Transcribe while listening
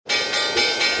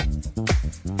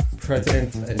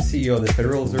President and CEO of the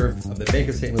Federal Reserve of the Bank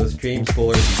of St. Louis, James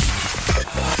Bullard.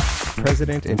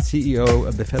 President and CEO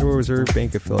of the Federal Reserve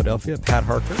Bank of Philadelphia, Pat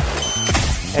Harker.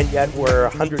 And yet we're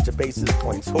hundreds of basis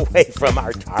points away from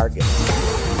our target.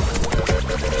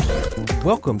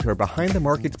 Welcome to our Behind the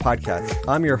Markets podcast.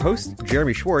 I'm your host,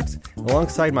 Jeremy Schwartz.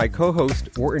 Alongside my co-host,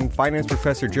 Wharton Finance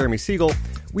Professor Jeremy Siegel,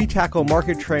 we tackle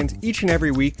market trends each and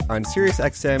every week on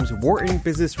SiriusXM's Wharton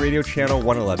Business Radio Channel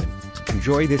 111.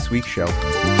 Enjoy this week's show.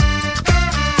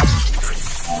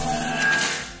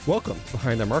 Welcome to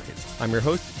Behind the Markets. I'm your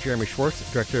host, Jeremy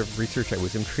Schwartz, Director of Research at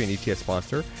WisdomTree and ETF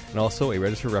sponsor, and also a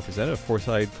registered representative of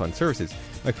Foresight Fund Services.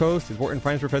 My co-host is Wharton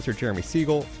Finance Professor Jeremy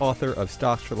Siegel, author of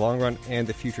Stocks for the Long Run and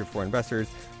the Future for Investors.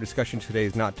 Our discussion today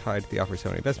is not tied to the offer of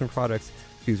selling investment products.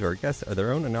 Views of our guests are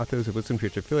their own and not those of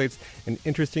WisdomTree affiliates. An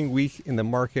interesting week in the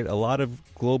market. A lot of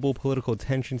global political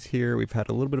tensions here. We've had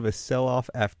a little bit of a sell-off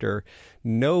after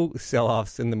no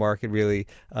sell-offs in the market, really.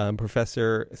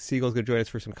 Professor Siegel is going to join us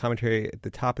for some commentary at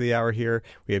the top of the hour here.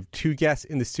 We have two guests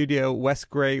in the studio. Wes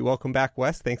Gray, welcome back,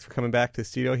 Wes. Thanks for coming back to the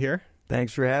studio here.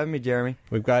 Thanks for having me, Jeremy.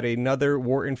 We've got another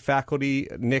Wharton faculty,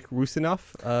 Nick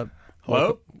Roussanov. Hello.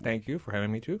 Welcome. Thank you for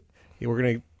having me, too. Yeah, we're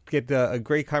going to get a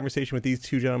great conversation with these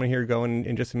two gentlemen here going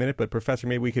in just a minute. But, Professor,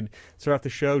 maybe we could start off the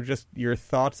show, just your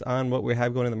thoughts on what we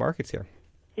have going in the markets here.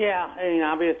 Yeah, I mean,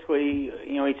 obviously,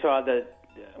 we saw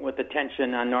with the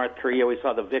tension on North Korea, we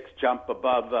saw the VIX jump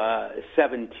above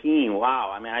 17.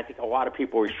 Wow. I mean, I think a lot of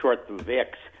people were short the VIX.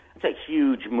 It's a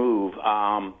huge move.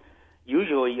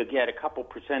 Usually you get a couple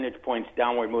percentage points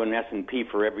downward move in S&P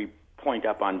for every point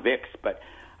up on VIX, but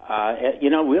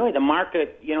really the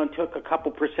market, took a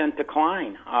couple percent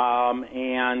decline.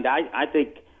 And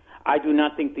I do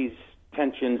not think these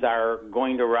tensions are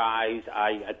going to rise.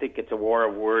 I think it's a war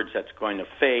of words that's going to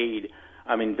fade.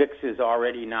 I mean, VIX is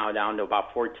already now down to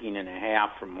about 14.5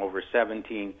 from over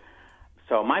 17.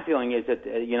 So my feeling is that,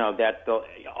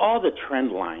 all the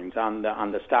trend lines on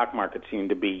the stock market seem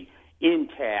to be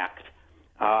intact.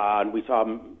 We saw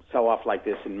them sell off like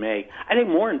this in May. I think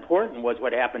more important was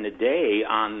what happened today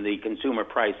on the consumer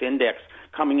price index,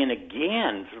 coming in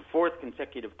again for the fourth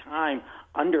consecutive time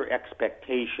under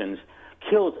expectations,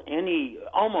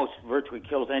 almost virtually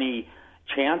kills any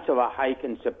chance of a hike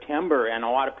in September. And a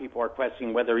lot of people are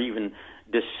questioning whether even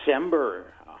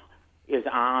December is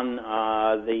on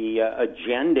the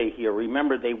agenda here.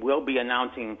 Remember, they will be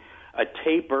announcing a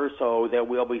taper, so they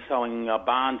will be selling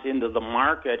bonds into the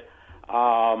market.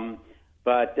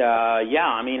 They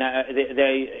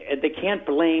can't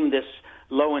blame this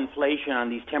low inflation on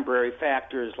these temporary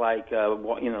factors like, the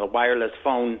wireless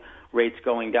phone rates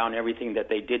going down, everything that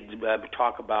they did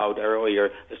talk about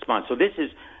earlier this month. So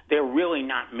they're really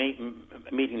not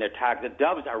meeting their target. The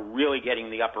doves are really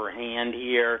getting the upper hand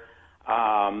here.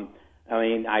 I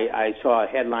saw a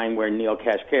headline where Neil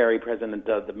Kashkari, president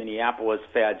of the Minneapolis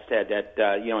Fed, said that,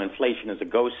 inflation is a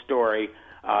ghost story.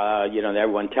 That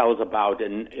everyone tells about,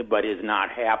 but is not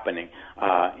happening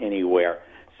anywhere.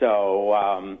 So,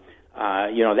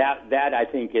 that I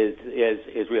think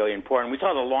is really important. We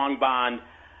saw the long bond,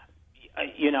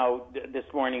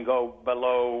 this morning go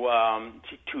below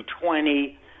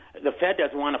 220. The Fed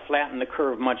doesn't want to flatten the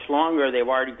curve much longer. They've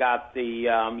already got the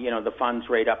funds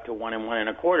rate up to 1 and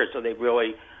 1.25. So they've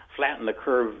really flattened the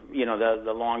curve,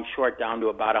 the long short down to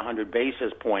about 100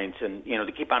 basis points, and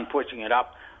to keep on pushing it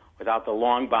up without the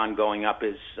long bond going up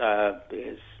is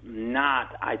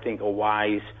not, I think, a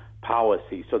wise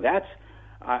policy. So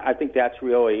I think that's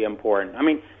really important. I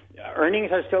mean,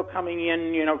 earnings are still coming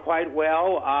in, quite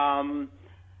well.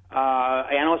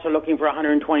 Analysts are looking for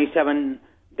 $127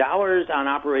 on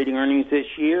operating earnings this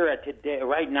year.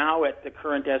 Right now, at the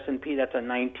current S&P, that's a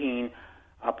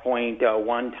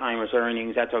 19.1 times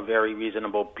earnings. That's a very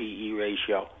reasonable PE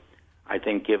ratio, I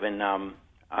think, given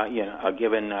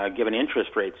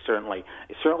interest rates. Certainly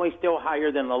still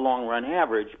higher than the long run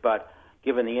average, but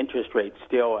given the interest rates,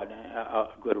 still a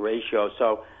good ratio.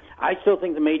 So I still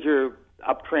think the major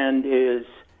uptrend is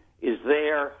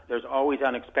there. There's always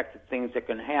unexpected things that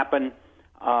can happen.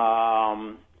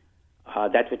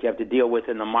 That's what you have to deal with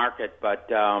in the market. But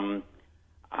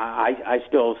I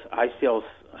still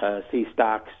see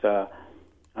stocks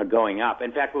going up.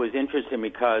 In fact, it was interesting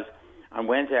because on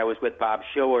Wednesday, I was with Bob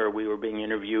Schiller. We were being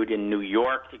interviewed in New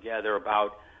York together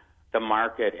about the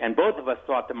market, and both of us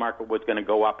thought the market was going to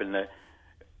go up in the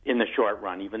short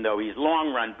run. Even though he's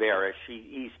long run bearish,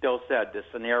 he still said the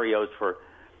scenarios for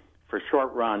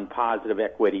short run positive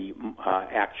equity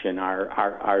action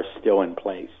are still in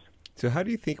place. So how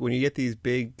do you think when you get these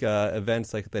big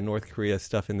events like the North Korea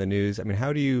stuff in the news, I mean,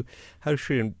 how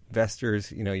should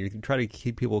investors, you try to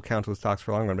keep people accountable stocks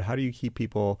for long run, but how do you keep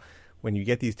people when you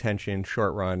get these tensions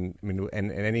short run, I mean,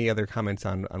 and any other comments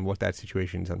on what that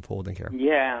situation is unfolding here?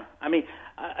 Yeah, I mean,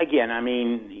 again, I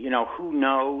mean, who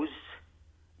knows?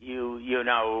 We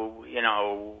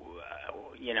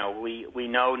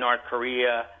know North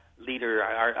Korea leader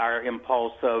are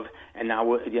impulsive, and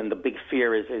now again the big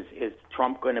fear is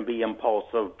Trump going to be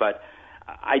impulsive? But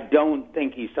I don't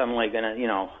think he's suddenly going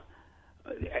to,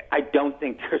 I don't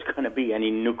think there's going to be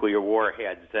any nuclear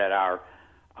warheads that are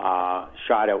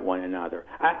shot at one another.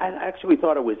 I actually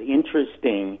thought it was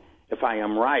interesting. If I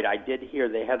am right, I did hear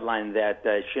the headline that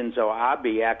Shinzo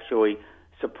Abe actually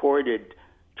supported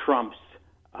Trump's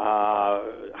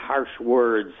harsh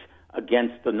words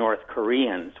against the North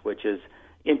Koreans, which is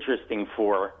interesting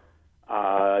for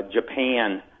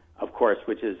Japan, of course,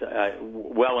 which is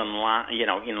well in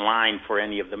line for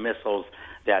any of the missiles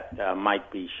that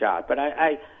might be shot. But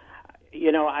I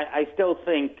still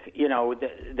think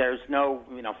there's no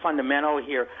fundamental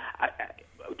here.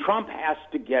 Trump has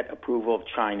to get approval of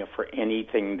China for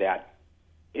anything that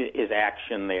is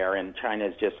action there, and China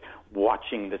is just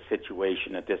watching the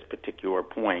situation at this particular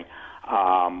point.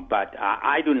 But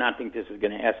I do not think this is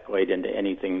going to escalate into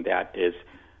anything that is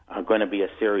going to be a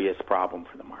serious problem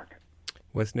for the market.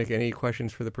 Nick, any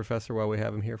questions for the professor while we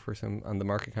have him here for some on the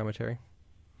market commentary?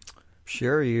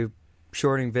 Sure. Are you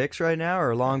shorting VIX right now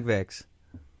or long VIX?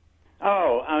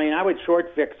 Oh, I mean, I would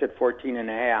short VIX at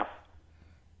 14.5.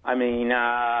 I mean,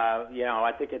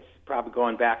 I think it's probably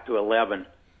going back to 11.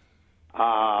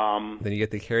 Then you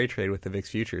get the carry trade with the VIX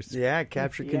futures. Yeah,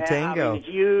 capture contango. I mean,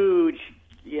 huge,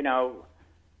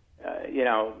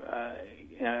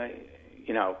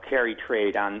 carry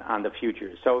trade on the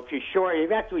futures. So if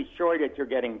you've actually shorted, you're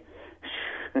getting.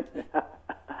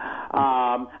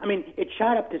 I mean, it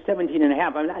shot up to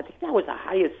 17.5. I mean, I think that was the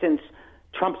highest since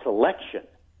Trump's election,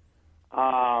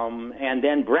 and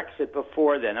then Brexit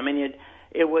before then. I mean,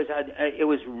 it was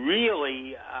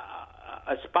really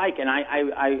a spike, and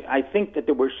I think that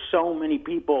there were so many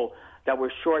people that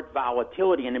were short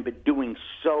volatility and had been doing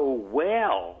so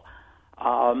well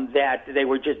that they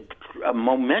were just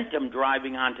momentum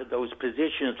driving onto those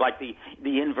positions, like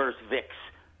the inverse VIX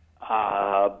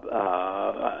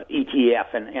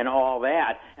ETF and all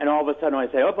that. And all of a sudden I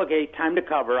say, oh, okay, time to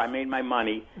cover. I made my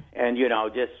money, and you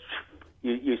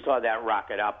saw that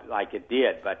rocket up like it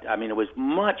did. But I mean, it was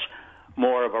much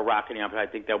more of a rocketing up. I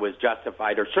think that was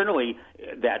justified, or certainly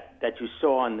that you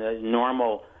saw in the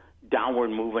normal downward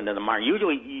movement of the market.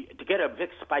 Usually, to get a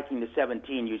VIX spiking to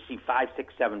 17, you see 5,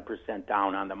 6, 7%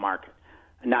 down on the market,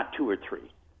 not 2 or 3.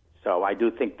 So I do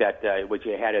think that what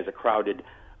you had is a crowded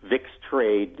VIX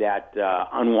trade that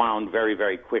unwound very,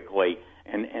 very quickly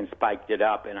and spiked it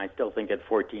up. And I still think at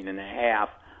 14.5,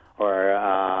 or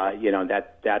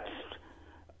that's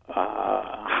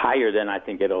higher than I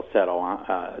think it'll settle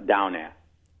down at.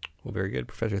 Well, very good,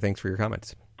 Professor. Thanks for your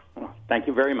comments. Well, thank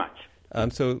you very much.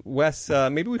 So, Wes,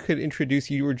 maybe we could introduce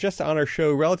you. You were just on our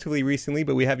show relatively recently,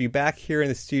 but we have you back here in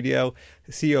the studio,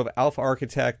 the CEO of Alpha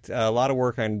Architect, a lot of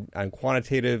work on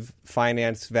quantitative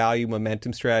finance, value,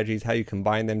 momentum strategies, how you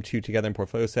combine them together in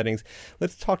portfolio settings.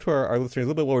 Let's talk to our listeners a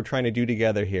little bit what we're trying to do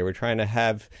together here. We're trying to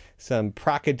have some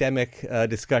pro-academic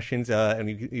discussions, and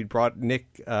you brought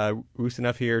Nick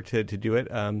Roussanov here to do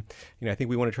it. I think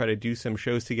we want to try to do some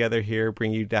shows together here,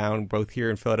 bring you down both here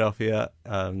in Philadelphia.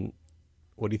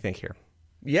 What do you think here?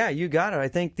 Yeah, you got it. I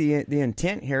think the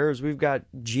intent here is we've got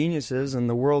geniuses and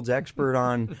the world's expert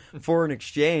on foreign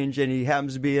exchange, and he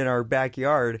happens to be in our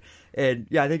backyard. And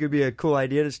yeah, I think it'd be a cool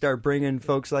idea to start bringing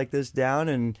folks like this down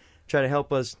and try to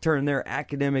help us turn their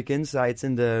academic insights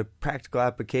into practical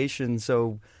applications,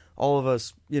 so all of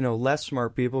us, less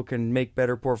smart people can make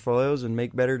better portfolios and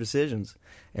make better decisions.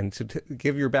 And so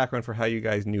give your background for how you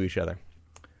guys knew each other.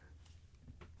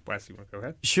 Wes, you want to go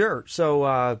ahead? Sure.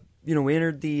 So, we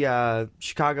entered the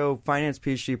Chicago Finance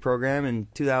PhD program in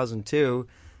 2002,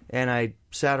 and I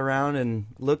sat around and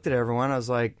looked at everyone. I was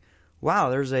like, wow,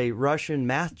 there's a Russian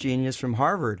math genius from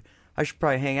Harvard. I should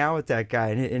probably hang out with that guy.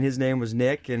 And his name was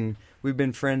Nick, and we've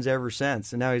been friends ever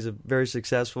since. And now he's a very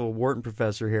successful Wharton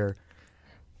professor here.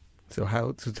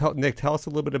 Nick, tell us a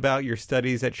little bit about your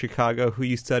studies at Chicago, who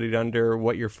you studied under,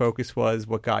 what your focus was,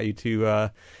 what got you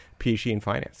to PhD in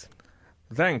finance.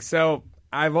 Thanks. So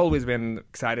I've always been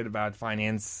excited about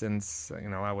finance since,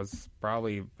 I was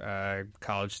probably a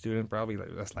college student, probably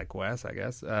just like Wes, I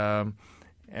guess.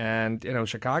 And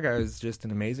Chicago is just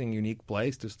an amazing, unique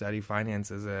place to study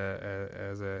finance as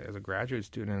a graduate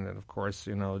student. And of course,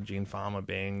 Gene Fama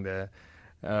being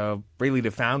really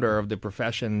the founder of the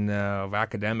profession of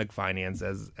academic finance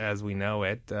as we know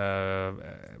it.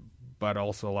 But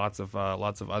also lots of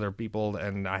other people,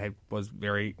 and I was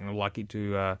very lucky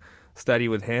to study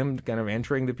with him, kind of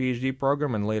entering the PhD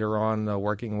program, and later on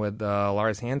working with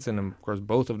Lars Hansen. And of course,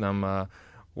 both of them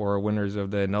were winners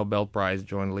of the Nobel Prize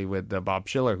jointly with Bob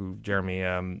Schiller, who Jeremy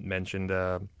mentioned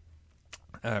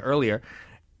earlier,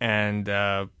 and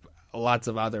lots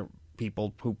of other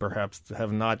people who perhaps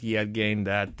have not yet gained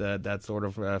that sort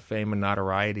of fame and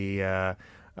notoriety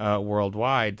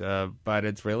worldwide, but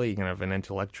it's really kind of an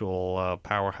intellectual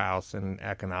powerhouse in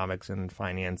economics and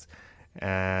finance.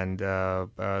 And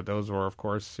those were, of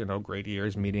course, great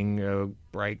years meeting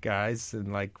bright guys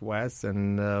and like Wes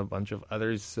and a bunch of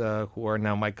others who are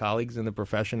now my colleagues in the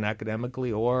profession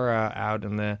academically or out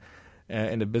in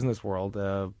the business world.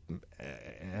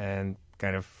 And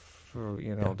kind of,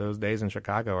 those days in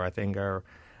Chicago, I think, are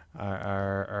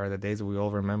the days that we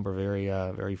all remember very,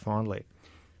 very fondly.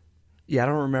 Yeah, I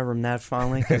don't remember them that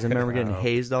fondly because I remember getting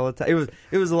hazed all the time.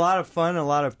 It was a lot of fun, a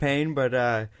lot of pain, but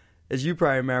as you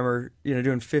probably remember,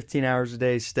 doing 15 hours a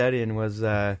day studying was,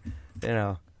 I don't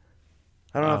know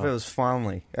if it was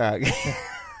fondly.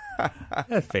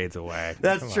 That fades away.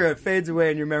 That's true. It fades away,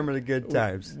 and you remember the good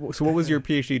times. So what was your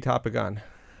PhD topic on?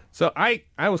 So I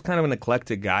was kind of an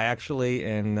eclectic guy, actually,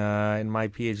 in my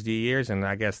PhD years, and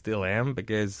I guess still am,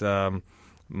 because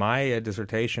my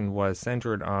dissertation was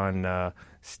centered on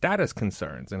status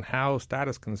concerns and how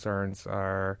status concerns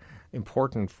are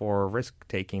important for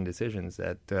risk-taking decisions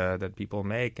that people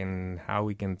make, and how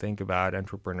we can think about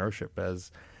entrepreneurship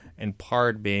as, in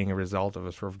part, being a result of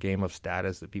a sort of game of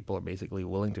status that people are basically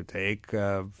willing to take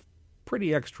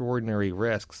pretty extraordinary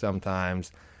risks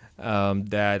sometimes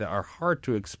that are hard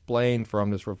to explain from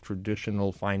the sort of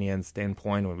traditional finance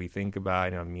standpoint. When we think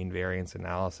about mean variance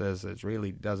analysis, it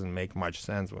really doesn't make much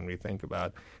sense when we think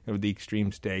about the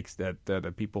extreme stakes that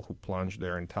the people who plunge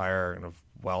their entire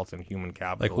wealth and human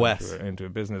capital like Wes. into a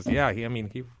business. Yeah,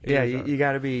 you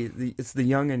got to be. It's the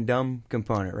young and dumb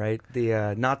component, right?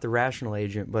 The not the rational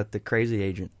agent, but the crazy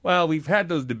agent. Well, we've had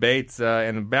those debates,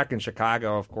 and back in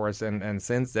Chicago, of course, and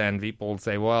since then, people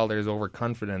say, well, there's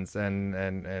overconfidence, and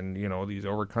these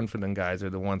overconfident guys are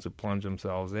the ones who plunge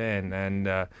themselves in.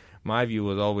 And my view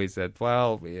was always that,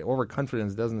 well,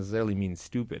 overconfidence doesn't necessarily mean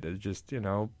stupid. It's just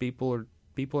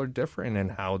people are different in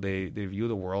how they view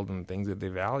the world and things that they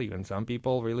value. And some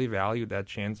people really value that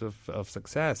chance of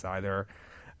success, either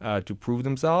to prove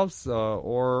themselves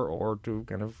or to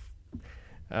kind of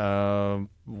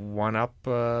one up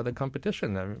the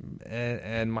competition.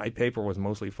 And my paper was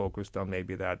mostly focused on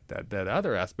maybe that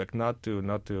other aspect, not to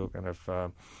kind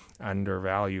of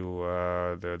undervalue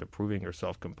the proving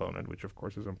yourself component, which of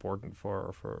course is important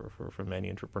for many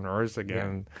entrepreneurs.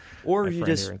 Again, or you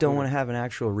just don't want to have an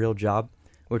actual real job,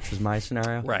 which was my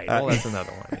scenario. Right. Well, that's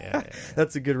another one. Yeah.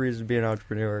 That's a good reason to be an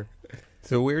entrepreneur.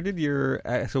 So where did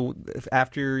so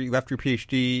after you left your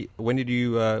PhD, when did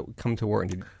you come to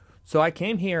Wharton? So I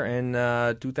came here in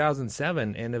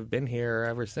 2007 and have been here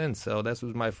ever since. So this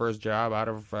was my first job out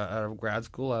of grad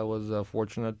school. I was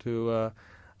fortunate to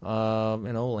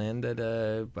land at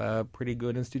a pretty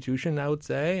good institution, I would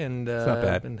say, and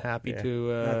been happy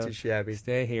to not too shabby.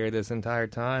 Stay here this entire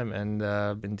time, and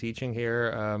been teaching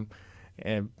here.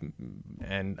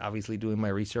 And obviously doing my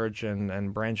research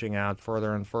and branching out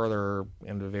further and further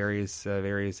into various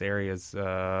areas,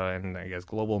 and I guess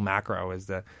global macro is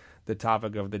the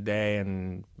topic of the day,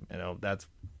 and that's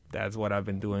what I've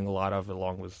been doing a lot of,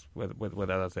 along with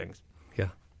other things. Yeah,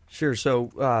 sure.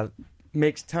 So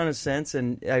makes a ton of sense,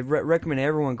 and I recommend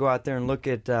everyone go out there and look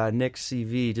at Nick's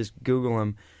CV. Just Google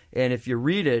him, and if you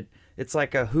read it, it's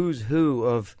like a who's who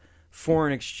of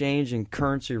foreign exchange and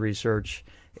currency research.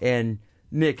 And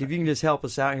Nick, if you can just help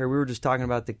us out here, we were just talking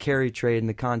about the carry trade in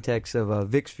the context of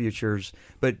VIX futures,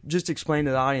 but just explain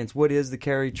to the audience, what is the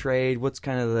carry trade? What's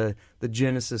kind of the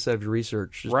genesis of your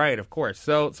research? Right, of course.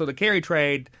 So the carry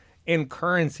trade in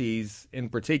currencies in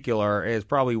particular is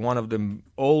probably one of the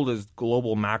oldest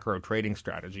global macro trading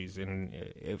strategies. And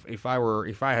if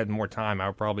I had more time, I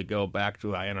would probably go back to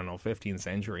 15th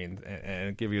century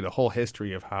and give you the whole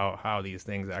history of how these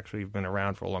things actually have been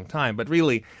around for a long time. But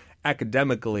really,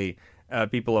 academically,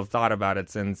 people have thought about it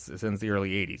since the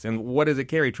early 80s. And what is a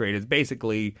carry trade? It's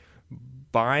basically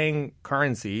buying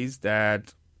currencies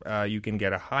that you can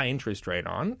get a high interest rate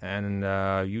on,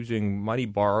 and using money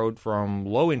borrowed from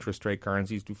low interest rate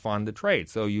currencies to fund the trade.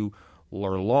 So you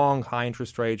are long high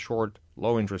interest rate, short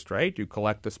low interest rate. You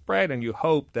collect the spread, and you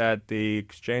hope that the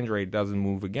exchange rate doesn't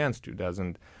move against you,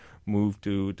 doesn't move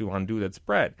to undo that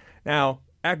spread. Now,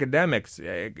 academics,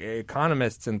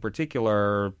 economists in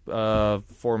particular,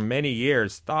 for many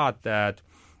years thought that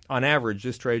on average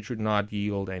this trade should not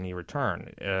yield any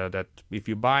return. That if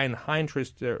you buy in high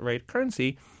interest rate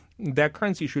currency, that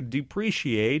currency should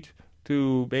depreciate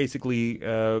to basically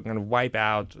kind of wipe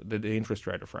out the interest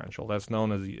rate differential. That's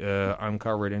known as the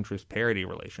uncovered interest parity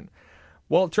relation.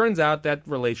 Well, it turns out that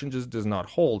relation just does not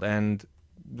hold. And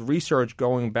the research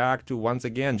going back to, once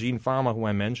again, Gene Fama, who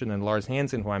I mentioned, and Lars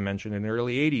Hansen, who I mentioned in the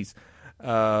early 80s,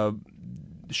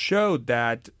 showed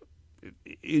that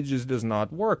it just does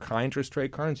not work. High interest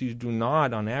rate currencies do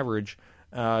not, on average,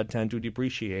 tend to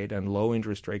depreciate, and low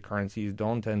interest rate currencies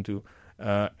don't tend to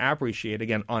appreciate,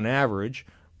 again, on average,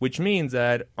 which means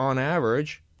that, on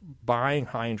average, buying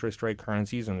high interest rate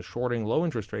currencies and shorting low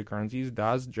interest rate currencies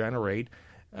does generate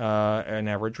an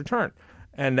average return.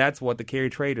 And that's what the carry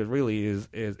trade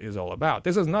is all about.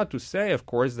 This is not to say, of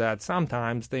course, that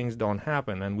sometimes things don't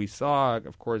happen. And we saw,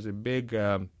 of course, a big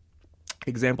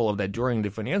example of that during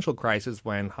the financial crisis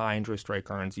when high interest rate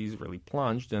currencies really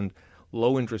plunged and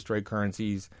low interest rate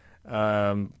currencies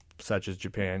such as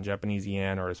Japanese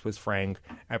yen or Swiss franc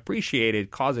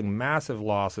appreciated, causing massive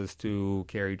losses to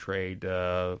carry trade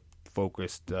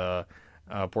focused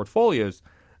portfolios.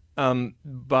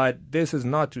 But this is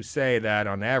not to say that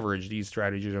on average these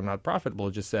strategies are not profitable.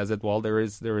 It just says that, well, there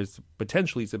is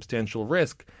potentially substantial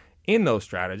risk in those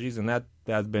strategies, and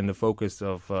that's been the focus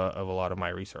of a lot of my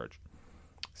research.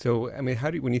 So, I mean,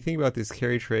 when you think about this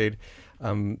carry trade,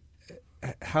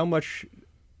 how much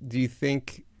do you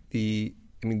think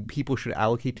people should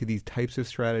allocate to these types of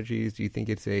strategies? Do you think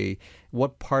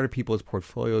what part of people's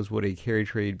portfolios would a carry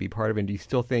trade be part of? And do you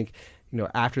still think,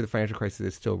 after the financial crisis,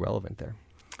 it's still relevant there?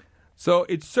 So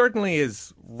it certainly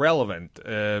is relevant.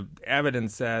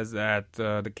 Evidence says that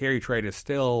the carry trade is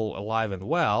still alive and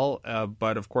well,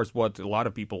 but of course what a lot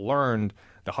of people learned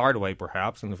the hard way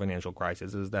perhaps in the financial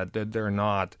crisis is that they're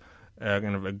not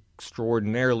kind of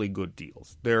extraordinarily good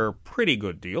deals. They're pretty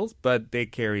good deals, but they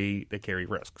carry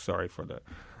risk. Sorry for the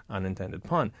unintended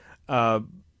pun.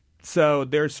 So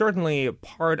there's certainly a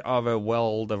part of a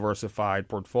well-diversified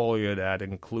portfolio that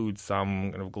includes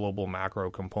some kind of global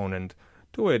macro component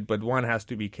to it, but one has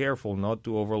to be careful not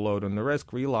to overload on the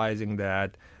risk, realizing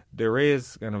that there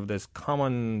is kind of this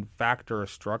common factor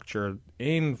structure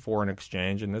in foreign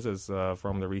exchange, and this is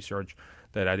from the research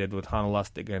that I did with Hanne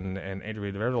Lustig and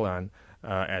Adriaan Verdelaan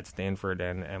at Stanford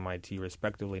and MIT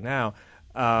respectively now,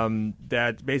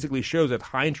 that basically shows that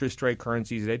high interest rate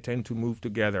currencies, they tend to move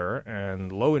together,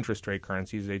 and low interest rate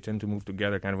currencies, they tend to move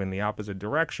together kind of in the opposite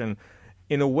direction,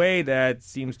 in a way that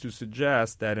seems to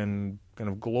suggest that in kind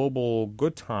of global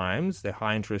good times, the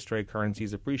high interest rate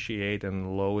currencies appreciate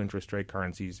and low interest rate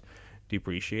currencies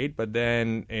depreciate. But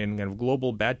then in kind of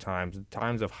global bad times,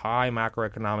 times of high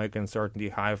macroeconomic uncertainty,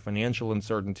 high financial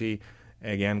uncertainty,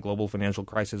 again, global financial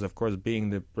crisis, of course, being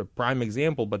the prime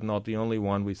example, but not the only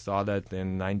one. We saw that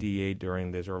in 98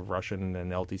 during the sort of Russian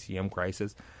and LTCM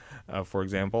crisis, for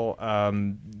example.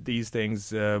 These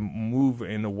things move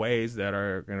in ways that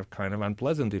are kind of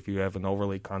unpleasant if you have an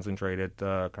overly concentrated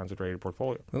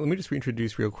portfolio. Well, let me just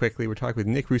reintroduce real quickly. We're talking with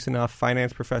Nick Roussanov,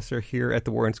 finance professor here at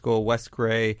the Warren School. Wes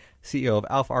Gray, CEO of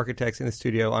Alpha Architects, in the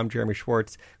studio. I'm Jeremy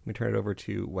Schwartz. Let me turn it over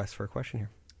to Wes for a question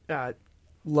here.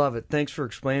 Love it. Thanks for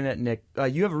explaining that, Nick.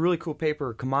 You have a really cool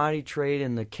paper, Commodity Trade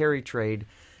and the Carry Trade.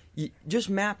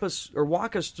 Just map us or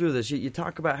walk us through this. You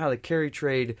talk about how the carry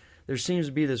trade, there seems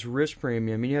to be this risk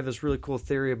premium, and you have this really cool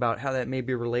theory about how that may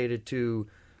be related to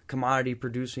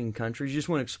commodity-producing countries. You just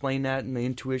want to explain that and the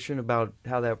intuition about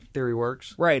how that theory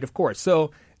works? Right, of course.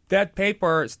 So that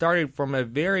paper started from a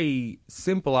very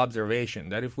simple observation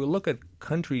that if we look at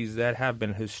countries that have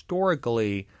been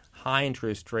historically high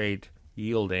interest rate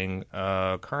yielding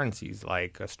currencies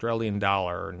like Australian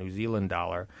dollar or New Zealand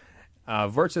dollar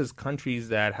versus countries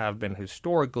that have been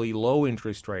historically low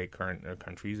interest rate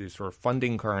countries, these sort of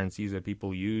funding currencies that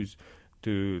people use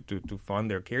to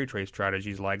fund their carry trade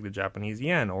strategies like the Japanese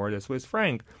yen or the Swiss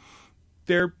franc,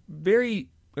 there are very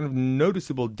kind of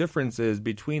noticeable differences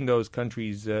between those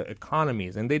countries'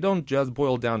 economies, and they don't just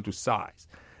boil down to size.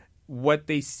 What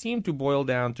they seem to boil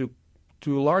down to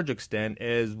a large extent,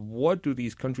 is what do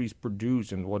these countries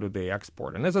produce and what do they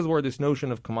export? And this is where this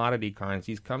notion of commodity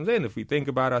currencies comes in. If we think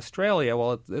about Australia,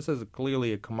 well, this is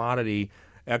clearly a commodity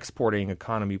exporting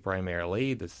economy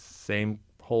primarily. The same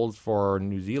holds for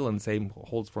New Zealand, same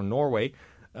holds for Norway,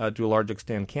 to a large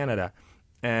extent Canada.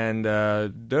 And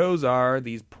those are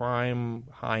these prime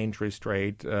high interest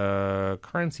rate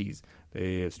currencies,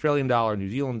 the Australian dollar,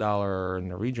 New Zealand dollar,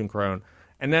 Norwegian krone.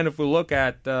 And then if we look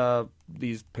at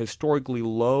these historically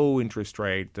low interest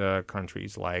rate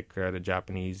countries like the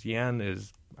Japanese yen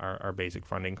is our basic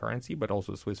funding currency, but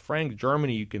also Swiss franc.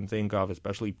 Germany you can think of,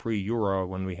 especially pre-Euro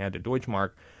when we had the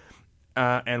Deutschmark.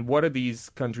 And what are these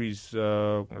countries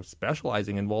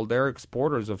specializing in? Well, they're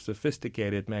exporters of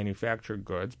sophisticated manufactured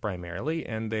goods primarily,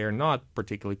 and they are not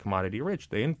particularly commodity rich.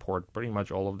 They import pretty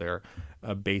much all of their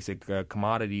basic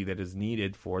commodity that is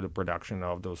needed for the production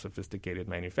of those sophisticated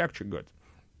manufactured goods.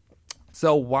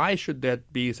 So why should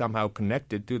that be somehow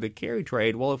connected to the carry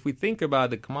trade? Well, if we think about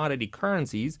the commodity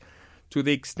currencies, to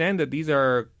the extent that these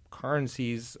are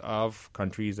currencies of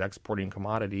countries exporting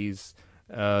commodities,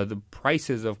 the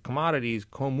prices of commodities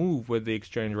co-move with the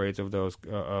exchange rates of those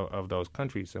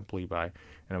countries simply by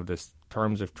this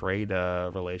terms of trade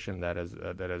relation that is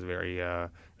very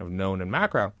known in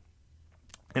macro.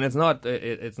 And it's not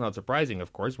surprising,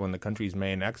 of course, when the country's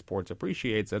main exports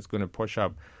appreciates, that's going to push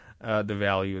up the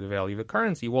value of the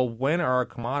currency. Well, when are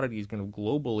commodities going to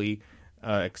globally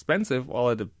expensive?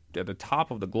 Well, at the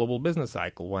top of the global business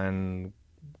cycle, when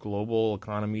global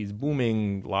economy is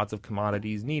booming, lots of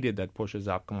commodities needed, that pushes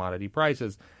up commodity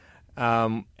prices.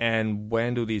 And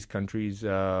when do these countries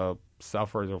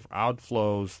suffer of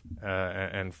outflows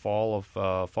and fall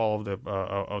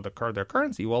of their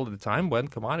currency? Well, at the time when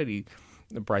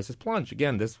the prices plunge.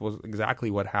 Again, this was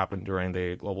exactly what happened during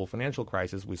the global financial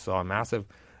crisis. We saw a massive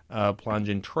plunge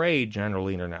in trade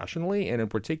generally internationally, and in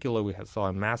particular, we saw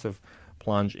a massive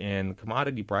plunge in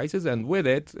commodity prices, and with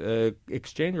it,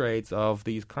 exchange rates of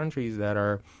these countries that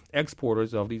are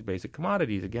exporters of these basic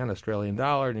commodities. Again, Australian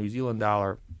dollar, New Zealand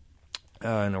dollar,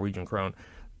 Norwegian krone.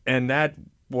 And that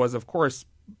was, of course,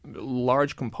 a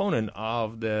large component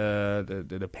of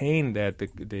the pain that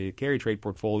the carry trade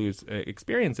portfolios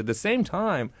experienced. At the same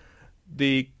time,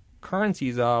 the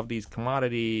currencies of these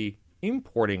commodity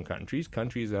importing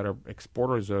countries that are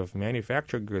exporters of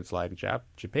manufactured goods like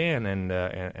Japan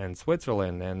and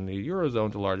Switzerland and the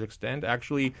Eurozone to a large extent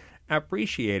actually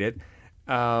appreciated.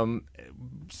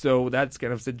 So that's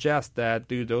going to suggest that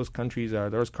those currencies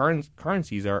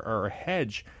are a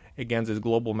hedge against this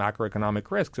global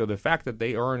macroeconomic risk. So the fact that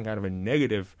they earn kind of a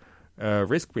negative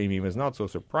risk premium is not so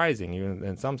surprising.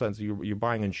 In some sense, you're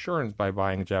buying insurance by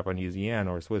buying Japanese yen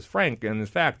or Swiss franc, and in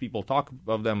fact, people talk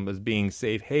of them as being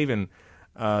safe haven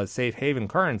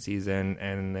currencies. And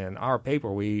in our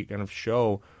paper, we kind of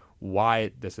show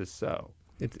why this is so.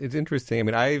 It's interesting. I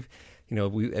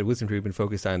mean, we at Wisdom Tree have been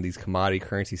focused on these commodity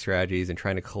currency strategies and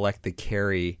trying to collect the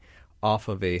carry off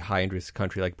of a high-interest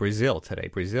country like Brazil today.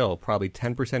 Brazil, probably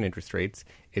 10% interest rates.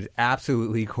 It's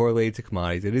absolutely correlated to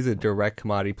commodities. It is a direct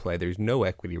commodity play. There's no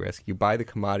equity risk. You buy the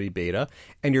commodity beta,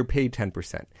 and you're paid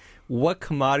 10%. What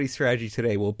commodity strategy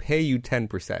today will pay you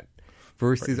 10%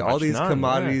 versus all these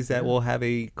commodities that will have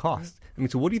a cost? I mean,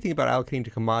 so what do you think about allocating to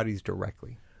commodities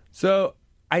directly? So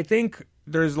I think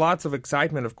there's lots of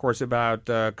excitement, of course, about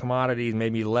commodities,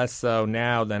 maybe less so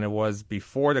now than it was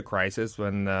before the crisis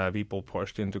when people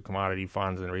pushed into commodity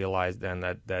funds and realized then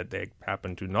that they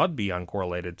happen to not be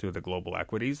uncorrelated to the global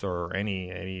equities or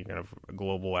any kind of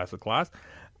global asset class.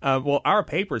 Well, our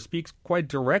paper speaks quite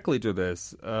directly to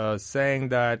this, saying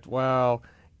that, well,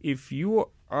 if you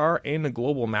are in the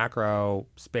global macro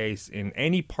space in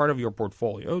any part of your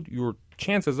portfolio, your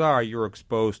chances are you're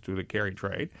exposed to the carry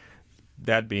trade.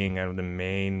 That being the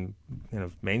main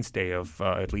mainstay of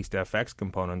at least FX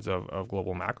components of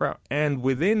global macro. And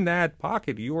within that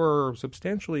pocket, you are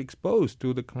substantially exposed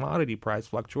to the commodity price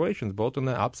fluctuations, both on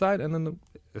the upside and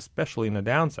especially in the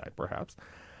downside, perhaps.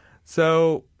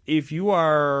 So if you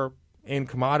are in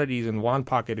commodities in one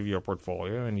pocket of your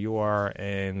portfolio and you are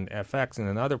in FX in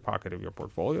another pocket of your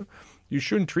portfolio, you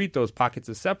shouldn't treat those pockets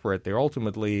as separate. They're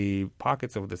ultimately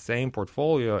pockets of the same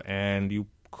portfolio, and you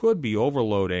could be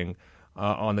overloading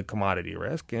on the commodity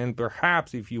risk. And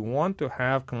perhaps if you want to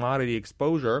have commodity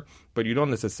exposure, but you don't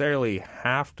necessarily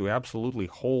have to absolutely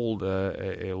hold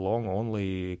a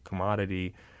long-only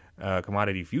commodity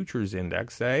futures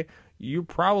index, say, you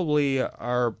probably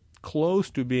are close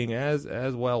to being as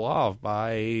well off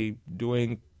by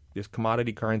doing this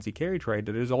commodity currency carry trade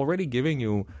that is already giving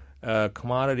you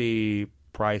commodity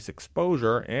price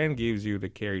exposure and gives you the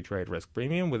carry trade risk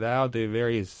premium without the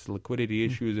various liquidity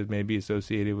issues that may be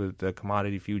associated with the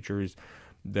commodity futures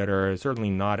that are certainly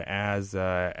not as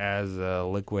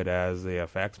liquid as the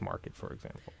FX market, for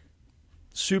example.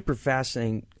 Super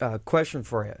fascinating question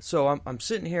for you. So I'm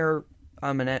sitting here,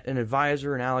 I'm an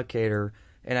advisor, an allocator,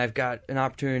 and I've got an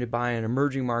opportunity to buy an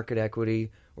emerging market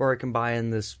equity, or I can buy in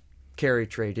this carry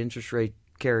trade, interest rate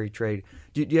carry trade.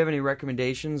 Do you have any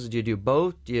recommendations? Do you do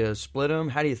both? Do you split them?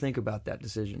 How do you think about that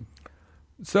decision?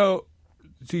 So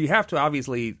you have to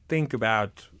obviously think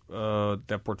about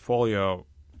the portfolio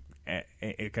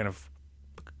kind of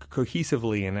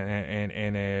cohesively in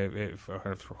a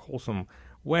wholesome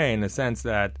way, in the sense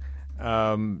that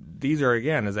these are,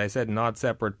 again, as I said, not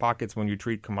separate pockets when you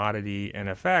treat commodity and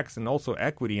FX, and also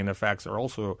equity and FX are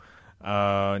also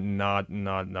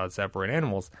not separate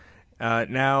animals.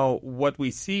 Now, what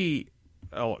we see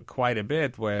quite a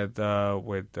bit with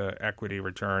equity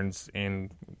returns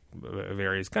in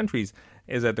various countries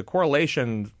is that the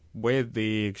correlation with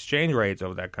the exchange rates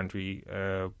of that country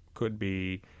could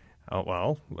be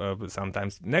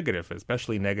sometimes negative,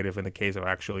 especially negative in the case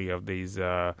of these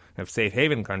safe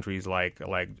haven countries like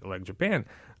Japan.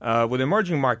 With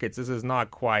emerging markets, this is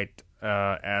not quite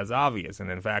as obvious, and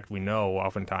in fact, we know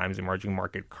oftentimes emerging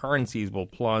market currencies will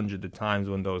plunge at the times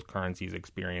when those currencies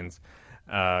experience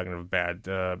bad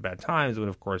times, when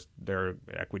of course their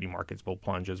equity markets will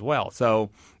plunge as well. So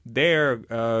they're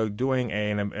doing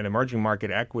an emerging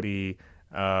market equity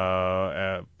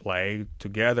play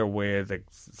together with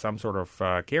some sort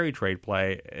of carry trade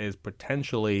play is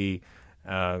potentially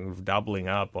doubling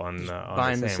up on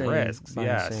the same risks.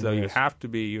 Yeah, so you have to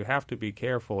be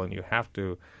careful, and you have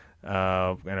to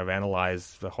kind of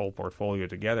analyze the whole portfolio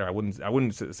together. I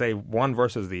wouldn't say one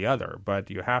versus the other, but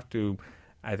you have to,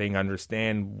 I think,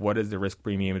 understand what is the risk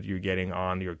premium that you're getting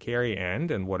on your carry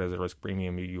end, and what is the risk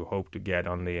premium you hope to get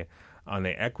on the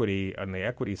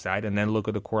equity side, and then look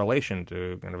at the correlation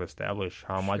to kind of establish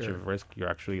how much of risk you're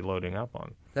actually loading up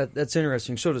on. That's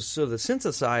interesting. So to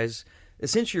synthesize,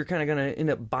 essentially you're kind of going to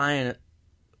end up buying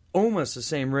almost the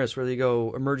same risk, whether you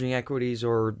go emerging equities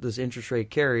or this interest rate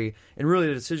carry, and really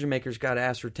the decision maker's got to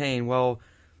ascertain, well,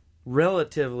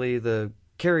 relatively the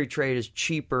carry trade is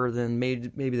cheaper than maybe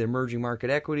the emerging market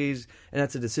equities, and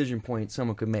that's a decision point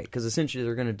someone could make, because essentially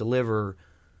they're going to deliver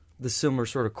the similar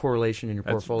sort of correlation in your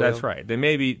portfolio. That's right. They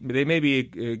may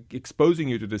be exposing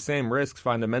you to the same risks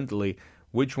fundamentally.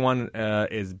 Which one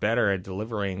is better at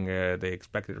delivering the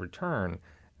expected return?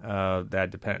 That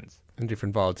depends. And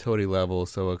different volatility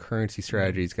levels. So a currency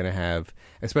strategy is going to have,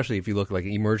 especially if you look like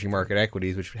emerging market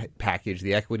equities, which package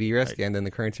the equity risk and then the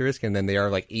currency risk, and then they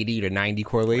are like 80 to 90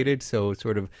 correlated. So it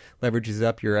sort of leverages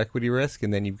up your equity risk,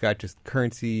 and then you've got just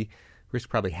currency risk,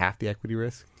 probably half the equity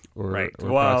risk. Or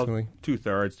approximately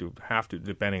 2/3 to half, to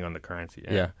depending on the currency.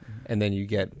 Yeah. And then you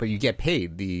get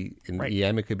paid. In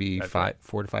EM it could be 4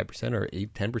 to 5% or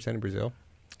 10% in Brazil.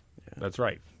 Yeah. That's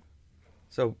right.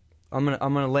 So I'm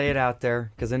gonna lay it out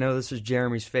there, because I know this is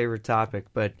Jeremy's favorite topic,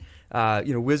 but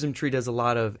WisdomTree does a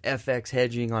lot of FX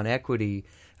hedging on equity,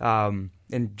 and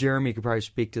Jeremy could probably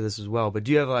speak to this as well. But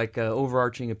do you have like an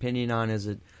overarching opinion on does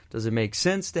it make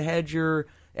sense to hedge your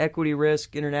equity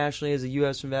risk internationally as a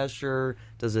U.S. investor?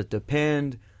 Does it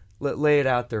depend? Lay it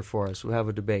out there for us. We'll have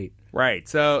a debate. Right.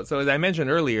 So as I mentioned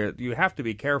earlier, you have to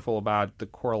be careful about the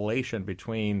correlation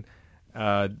between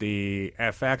the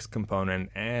FX component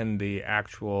and the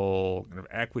actual kind of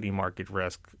equity market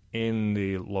risk in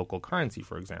the local currency,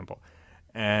 for example.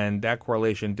 And that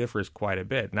correlation differs quite a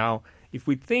bit. Now, if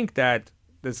we think that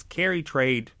this carry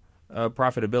trade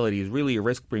profitability is really a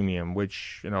risk premium,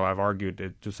 which I've argued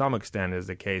that to some extent is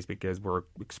the case because we're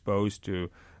exposed to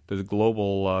this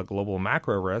global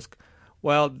macro risk.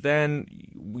 Well, then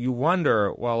you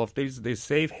wonder, well, if these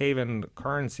safe haven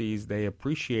currencies, they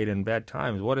appreciate in bad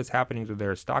times, what is happening to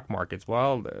their stock markets?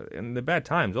 Well, in the bad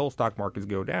times, all stock markets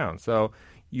go down. So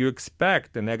you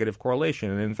expect a negative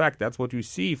correlation. And in fact, that's what you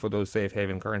see for those safe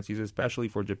haven currencies, especially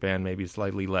for Japan, maybe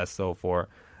slightly less so for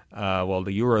the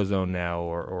Eurozone now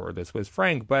or the Swiss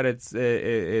franc, but it's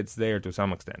there to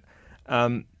some extent,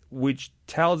 which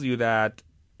tells you that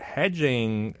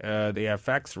hedging the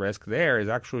FX risk there is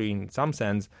actually, in some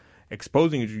sense,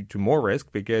 exposing you to more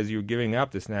risk, because you're giving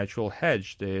up this natural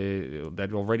hedge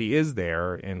that already is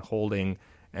there in holding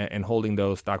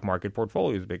those stock market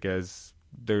portfolios, because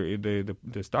the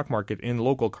stock market in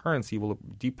local currency will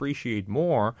depreciate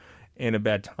more in a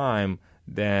bad time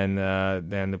than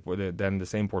the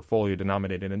same portfolio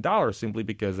denominated in dollars, simply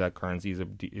because that currency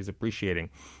is appreciating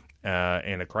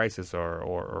in a crisis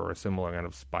or a similar kind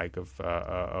of spike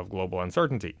of global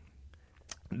uncertainty.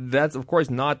 That's, of course,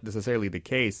 not necessarily the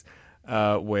case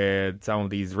with some of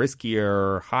these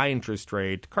riskier high interest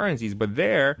rate currencies, but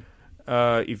there,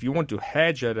 if you want to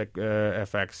hedge at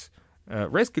FX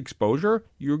risk exposure,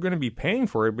 you're going to be paying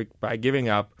for it by giving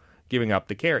up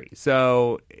the carry.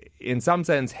 So in some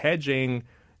sense, hedging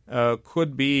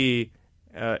could be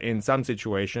in some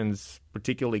situations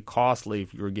particularly costly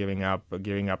if you're giving up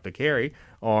the carry,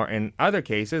 or in other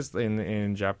cases,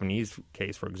 in Japanese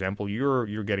case, for example,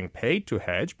 you're getting paid to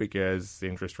hedge because the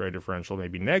interest rate differential may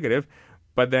be negative,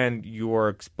 but then you are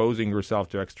exposing yourself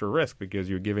to extra risk because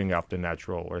you're giving up the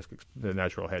natural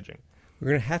hedging. We're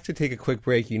going to have to take a quick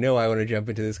break. You know I want to jump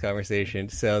into this conversation.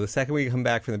 So the second we come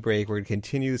back from the break, we're going to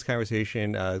continue this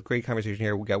conversation. Great conversation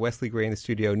here. We got Wesley Gray in the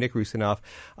studio, Nick Roussanov.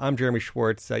 I'm Jeremy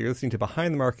Schwartz. You're listening to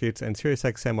Behind the Markets and Sirius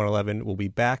XM 111. We'll be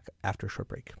back after a short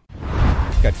break.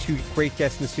 We've got two great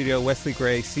guests in the studio, Wesley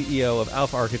Gray, CEO of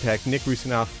Alpha Architect, Nick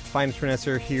Roussanov, finance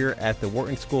professor here at the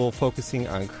Wharton School, focusing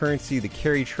on currency, the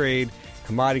carry trade,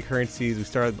 commodity currencies. We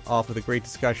started off with a great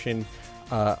discussion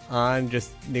on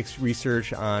just Nick's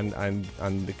research on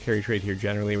the carry trade here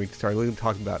generally. We started really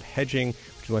talking about hedging,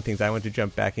 which is one of the things I want to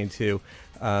jump back into.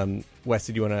 Wes,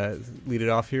 did you want to lead it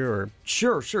off here? Or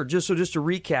Sure. Just to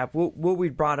recap, what we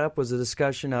brought up was a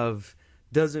discussion of,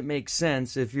 does it make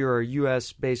sense if you're a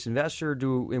U.S.-based investor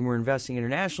and we're investing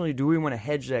internationally, do we want to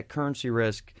hedge that currency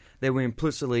risk that we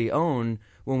implicitly own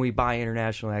when we buy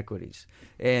international equities?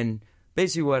 And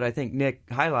basically what I think Nick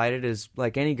highlighted is,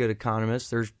 like any good economist,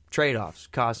 there's trade-offs,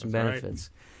 costs and benefits.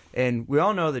 Right. And we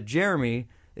all know that Jeremy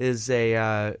is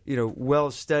a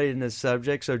well studied in this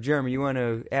subject. So Jeremy, you want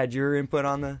to add your input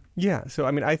on the? Yeah. So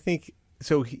I mean, I think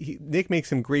so. Nick makes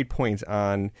some great points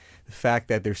on the fact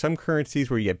that there's some currencies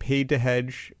where you get paid to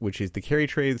hedge, which is the carry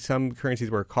trade. Some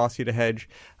currencies where it costs you to hedge.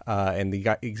 And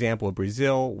the example of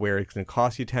Brazil, where it's going to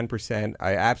cost you 10%,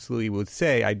 I absolutely would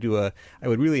say I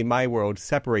would really, in my world,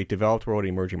 separate developed world and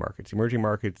emerging markets. Emerging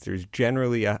markets, there's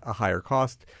generally a higher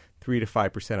cost, 3 to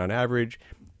 5% on average.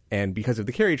 And because of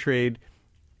the carry trade,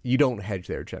 you don't hedge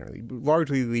there generally.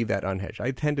 Largely leave that unhedged.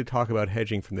 I tend to talk about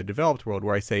hedging from the developed world,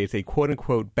 where I say it's a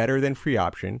quote-unquote better than free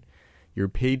option. You're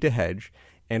paid to hedge.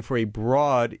 And for a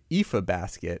broad IFA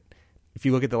basket, if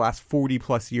you look at the last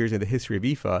 40-plus years of the history of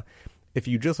IFA, if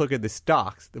you just look at the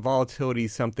stocks, the volatility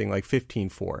is something like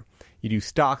 15.4. You do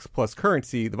stocks plus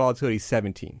currency, the volatility is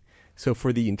 17. So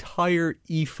for the entire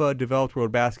IFA developed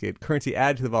world basket, currency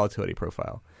adds to the volatility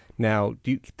profile. Now,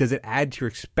 does it add to your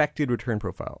expected return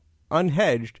profile?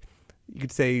 Unhedged, you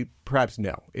could say perhaps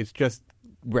no. It's just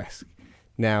risk.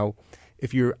 Now,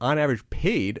 if you're on average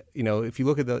paid, if you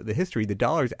look at the history, the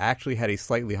dollar's actually had a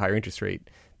slightly higher interest rate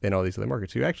than all these other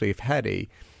markets. So you actually have had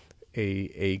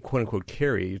a quote-unquote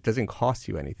carry. It doesn't cost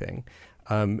you anything.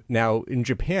 Now, in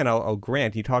Japan, I'll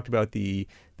grant, you talked about the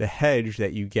hedge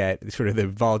that you get, sort of the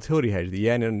volatility hedge. The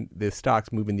yen and the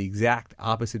stocks move in the exact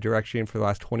opposite direction for the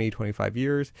last 20, 25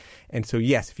 years. And so,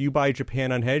 yes, if you buy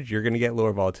Japan unhedged, you're going to get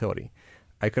lower volatility.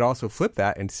 I could also flip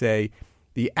that and say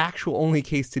the actual only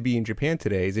case to be in Japan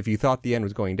today is if you thought the yen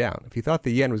was going down. If you thought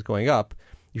the yen was going up,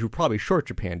 you should probably short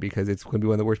Japan because it's going to be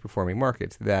one of the worst performing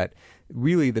markets. That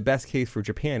really the best case for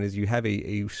Japan is you have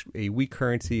a weak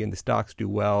currency and the stocks do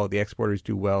well, the exporters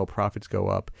do well, profits go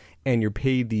up, and you're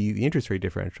paid the interest rate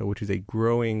differential, which is a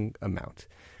growing amount.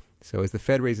 So as the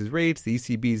Fed raises rates, the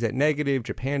ECB is at negative,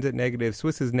 Japan's at negative,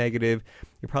 Swiss is negative,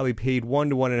 you're probably paid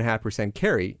 1 to 1.5%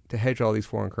 carry to hedge all these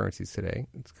foreign currencies today.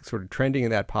 It's sort of trending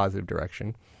in that positive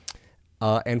direction.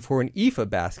 And for an IFA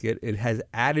basket, it has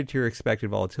added to your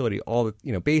expected volatility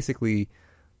basically,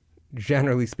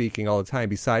 generally speaking, all the time,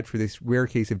 besides for this rare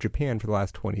case of Japan for the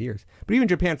last 20 years. But even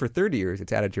Japan for 30 years,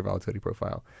 it's added to your volatility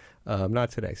profile. Not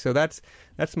today. So that's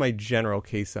my general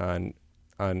case on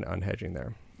hedging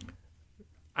there.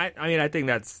 I mean, I think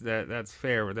that's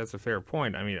fair. That's a fair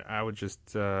point. I mean, I would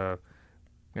just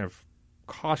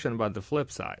caution about the flip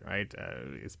side, right?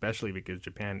 Especially because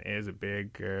Japan is a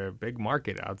big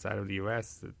market outside of the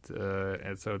U.S.,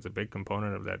 and so it's a big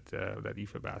component of that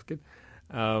IFA basket.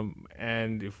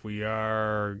 And if we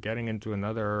are getting into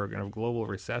another kind of global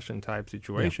recession type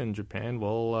situation, Japan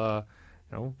will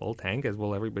tank, as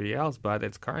will everybody else, but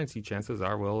its currency, chances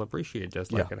are, will appreciate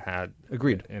just like it had.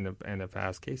 Agreed. in the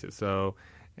past cases. So.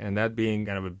 And that being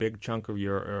kind of a big chunk of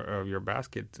your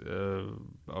basket,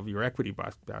 of your equity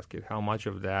basket, how much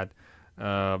of that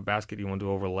basket you want to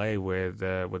overlay with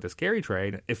this carry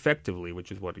trade effectively,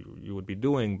 which is what you would be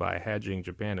doing by hedging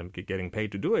Japan and getting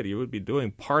paid to do it. You would be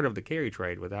doing part of the carry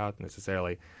trade without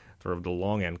necessarily sort of the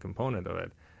long end component of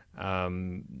it.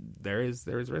 There is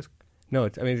risk. No,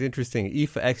 it's interesting.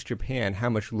 IFA ex Japan, how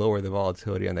much lower the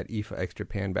volatility on that IFA ex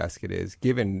Japan basket is,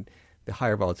 given the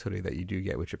higher volatility that you do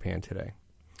get with Japan today.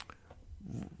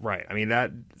 Right. I mean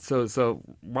that. So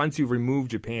once you remove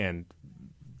Japan,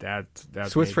 that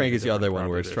Swiss franc is the other one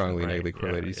where it's strongly negatively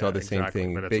correlated. You saw the same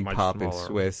thing, big pop in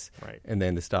Swiss, and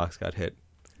then the stocks got hit.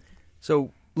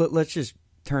 So let's just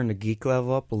turn the geek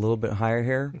level up a little bit higher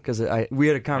here, because we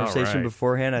had a conversation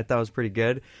beforehand I thought was pretty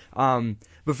good.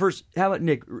 But first, how about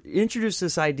Nick, introduce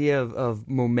this idea of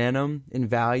momentum and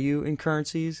value in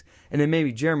currencies, and then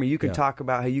maybe Jeremy, you can talk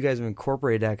about how you guys have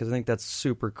incorporated that, because I think that's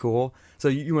super cool. So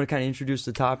you want to kind of introduce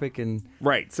the topic?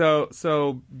 Right.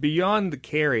 So beyond the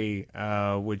carry,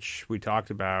 which we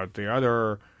talked about, the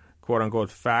other quote-unquote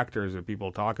factors that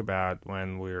people talk about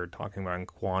when we're talking about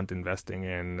quant investing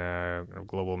in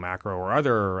global macro or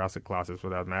other asset classes for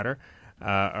that matter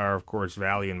are, of course,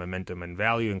 value and momentum. And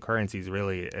value in currencies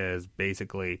really is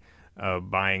basically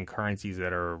buying currencies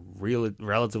that are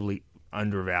relatively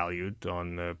undervalued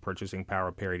on the purchasing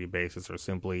power parity basis or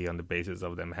simply on the basis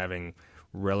of them having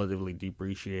relatively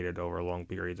depreciated over long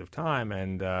periods of time,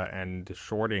 and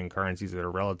shorting currencies that are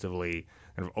relatively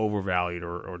kind of overvalued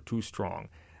or too strong.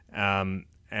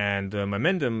 And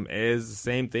momentum is the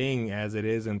same thing as it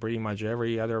is in pretty much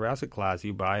every other asset class.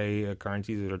 You buy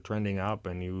currencies that are trending up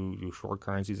and you short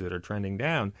currencies that are trending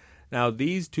down. Now,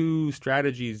 these two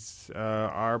strategies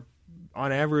are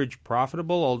on average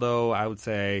profitable, although I would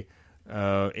say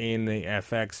in the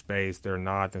FX space, they're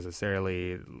not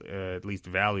necessarily, at least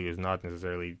value is not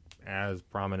necessarily as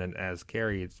prominent as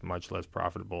carry. It's much less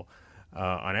profitable.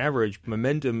 On average,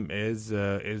 momentum is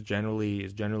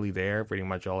generally there. Pretty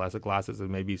much all asset classes, and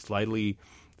maybe slightly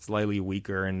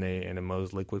weaker in the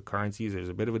most liquid currencies. There's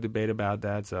a bit of a debate about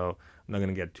that, so I'm not going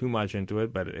to get too much into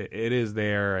it. But it is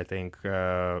there, I think,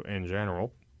 in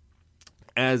general.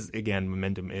 As again,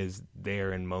 momentum is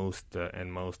there in most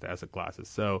asset classes.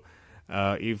 So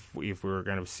if we're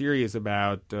kind of serious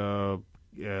about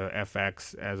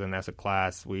FX as an asset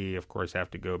class, we of course have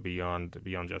to go beyond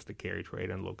just the carry trade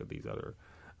and look at these other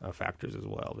factors as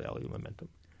well, value, momentum.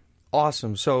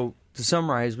 Awesome. So to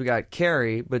summarize, we got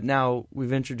carry, but now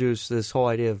we've introduced this whole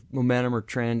idea of momentum or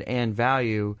trend and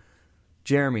value.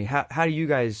 Jeremy, how do you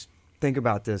guys think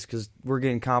about this? Because we're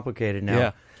getting complicated now.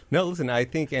 Yeah. No, listen, I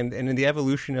think, and in the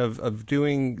evolution of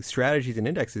doing strategies and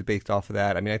indexes based off of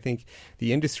that, I mean, I think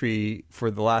the industry for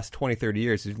the last 20, 30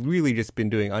 years has really just been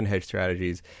doing unhedged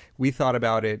strategies. We thought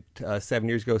about it 7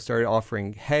 years ago, started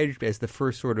offering hedged as the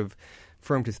first sort of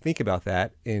firm to think about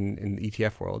that in the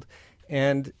ETF world.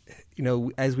 And, you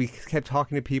know, as we kept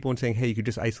talking to people and saying, hey, you could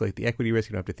just isolate the equity risk,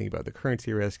 you don't have to think about the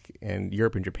currency risk, and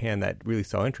Europe and Japan, that really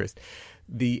saw interest.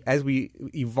 As we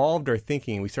evolved our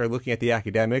thinking, we started looking at the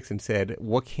academics and said,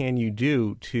 what can you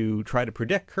do to try to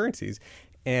predict currencies?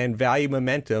 And value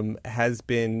momentum has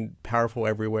been powerful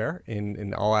everywhere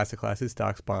in all asset classes,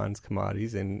 stocks, bonds,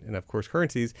 commodities, and of course,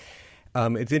 currencies.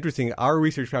 It's interesting. Our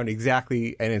research found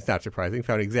exactly, and it's not surprising,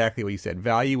 found exactly what you said.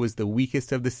 Value was the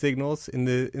weakest of the signals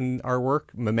in our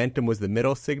work. Momentum was the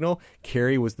middle signal.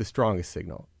 Carry was the strongest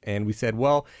signal. And we said,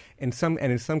 well, in some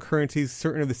currencies,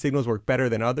 certain of the signals work better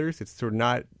than others. It's sort of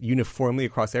not uniformly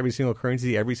across every single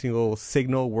currency. Every single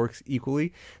signal works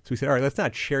equally. So we said, all right, let's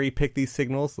not cherry pick these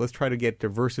signals. Let's try to get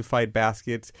diversified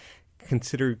baskets.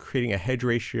 Consider creating a hedge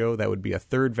ratio that would be a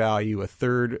third value, a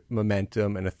third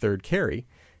momentum, and a third carry.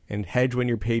 And hedge when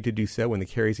you're paid to do so. When the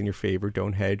carry's in your favor,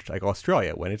 don't hedge like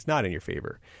Australia when it's not in your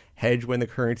favor. Hedge when the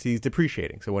currency is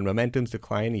depreciating. So when momentum's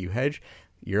declining, you hedge.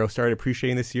 Euro started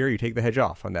appreciating this year, you take the hedge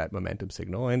off on that momentum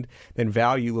signal. And then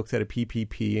value looks at a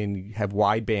PPP and you have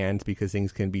wide bands because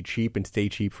things can be cheap and stay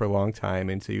cheap for a long time.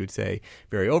 And so you would say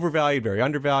very overvalued, very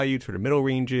undervalued, sort of middle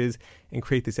ranges, and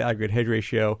create this aggregate hedge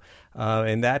ratio.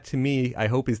 And that, to me, I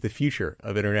hope is the future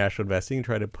of international investing.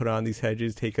 Try to put on these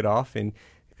hedges, take it off, and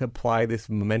apply this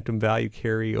momentum value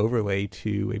carry overlay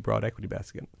to a broad equity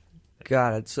basket.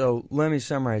 Got it. So let me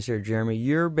summarize here, Jeremy.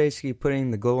 You're basically putting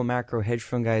the global macro hedge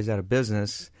fund guys out of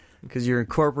business because you're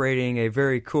incorporating a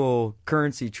very cool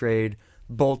currency trade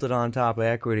bolted on top of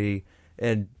equity,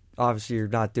 and obviously you're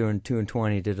not doing 2 and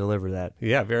 20 to deliver that.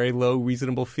 Yeah, very low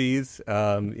reasonable fees.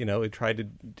 It tried to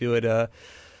do it.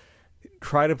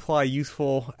 Try to apply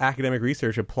useful academic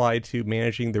research applied to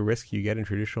managing the risk you get in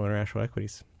traditional international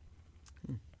equities.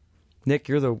 Nick,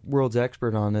 you're the world's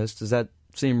expert on this. Does that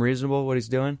seem reasonable, what he's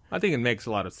doing? I think it makes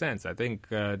a lot of sense. I think,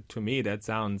 to me, that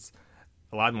sounds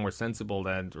a lot more sensible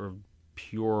than sort of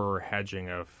pure hedging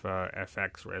of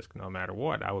FX risk, no matter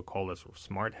what. I would call this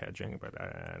smart hedging, but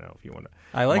I don't know if you want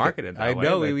to market it that way. I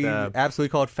know, we absolutely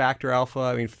call it factor alpha.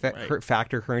 I mean,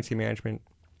 factor currency management.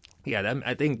 Yeah, that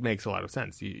I think makes a lot of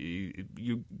sense.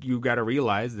 You got to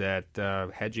realize that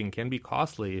hedging can be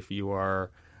costly if you are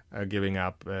giving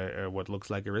up what looks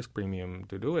like a risk premium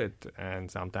to do it,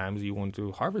 and sometimes you want to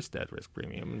harvest that risk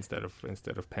premium instead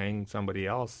of paying somebody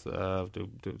else to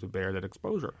bear that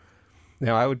exposure.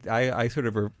 Now, I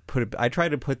try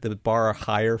to put the bar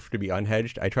higher to be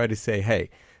unhedged. I try to say, hey,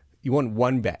 you want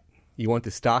one bet. You want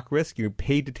the stock risk. You're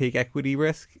paid to take equity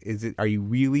risk. Are you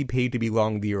really paid to be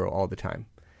long the euro all the time?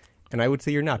 And I would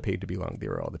say you're not paid to be long the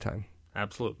euro all the time.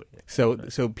 Absolutely. So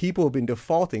people have been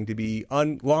defaulting to be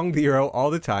long the euro all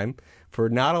the time for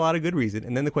not a lot of good reason.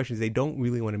 And then the question is they don't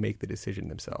really want to make the decision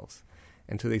themselves.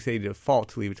 And so they say default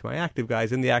to leave it to my active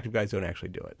guys, and the active guys don't actually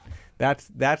do it.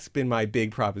 That's been my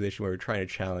big proposition where we're trying to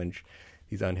challenge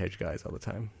these unhedged guys all the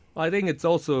time. Well, I think it's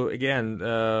also, again,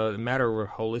 a matter of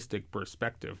a holistic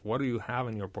perspective. What do you have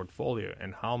in your portfolio,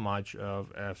 and how much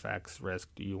of FX risk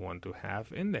do you want to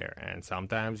have in there? And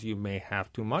sometimes you may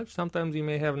have too much, sometimes you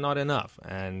may have not enough.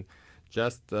 And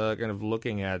just kind of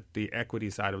looking at the equity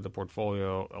side of the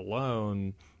portfolio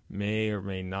alone may or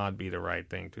may not be the right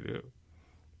thing to do.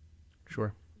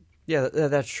 Sure. Yeah,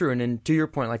 that's true. And then to your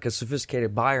point, like a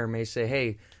sophisticated buyer may say,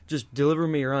 hey, just deliver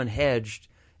me your unhedged,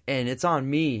 and it's on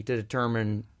me to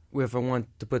determine if I want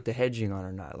to put the hedging on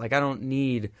or not. Like, I don't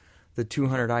need the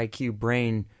 200 IQ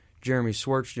brain Jeremy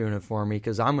Schwartz doing it for me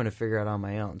because I'm going to figure it out on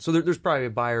my own. So there's probably a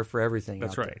buyer for everything.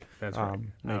 That's right. That's right.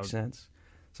 Makes sense.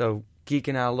 So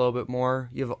geeking out a little bit more,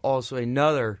 you have also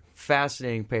another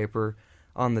fascinating paper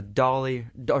on the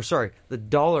dollar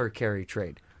carry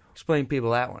trade. Explain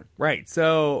people that one. Right.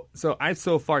 So I've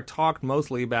so far talked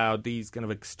mostly about these kind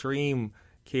of extreme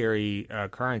carry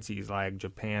currencies like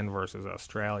Japan versus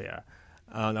Australia.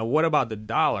 Now, what about the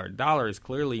dollar? Dollar is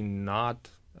clearly not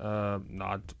a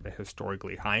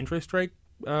historically high interest rate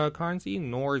currency,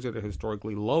 nor is it a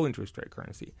historically low interest rate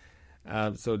currency.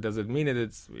 So does it mean that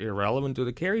it's irrelevant to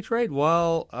the carry trade?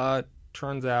 Well,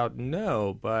 turns out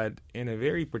no, but in a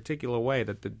very particular way,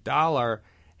 that the dollar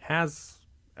has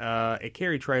a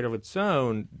carry trade of its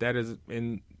own that is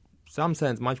in some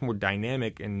sense much more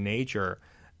dynamic in nature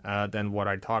than what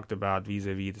I talked about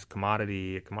vis-a-vis this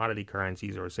commodity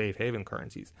currencies or safe haven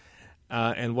currencies.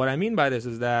 And what I mean by this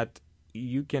is that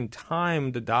you can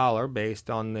time the dollar based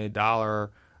on the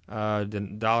dollar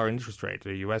interest rate,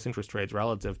 the U.S. interest rates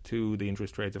relative to the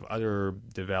interest rates of other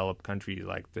developed countries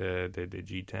like the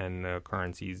G10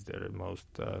 currencies that are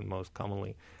most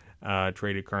commonly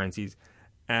traded currencies.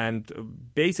 And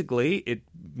basically, it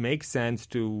makes sense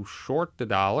to short the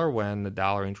dollar when the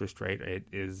dollar interest rate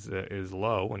is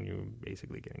low, when you're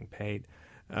basically getting paid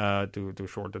to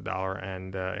short the dollar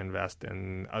and invest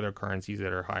in other currencies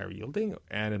that are higher yielding.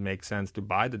 And it makes sense to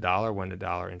buy the dollar when the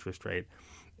dollar interest rate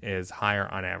is higher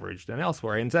on average than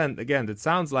elsewhere. And then, again, that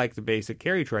sounds like the basic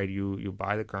carry trade. You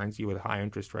buy the currency with a high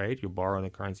interest rate, you borrow the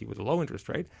currency with a low interest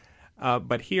rate.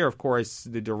 But here, of course,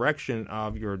 the direction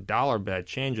of your dollar bet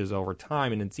changes over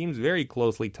time, and it seems very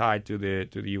closely tied to the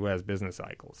U.S. business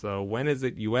cycle. So when is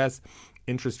it U.S.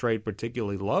 interest rate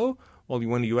particularly low? Well,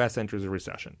 when the U.S. enters a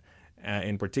recession.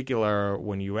 In particular,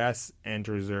 when U.S.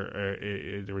 enters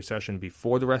the recession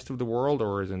before the rest of the world,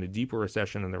 or is in a deeper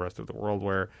recession than the rest of the world,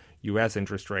 where U.S.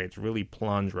 interest rates really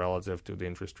plunge relative to the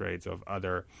interest rates of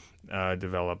other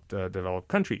developed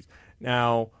countries.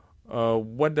 Now,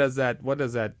 what does that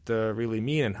really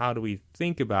mean, and how do we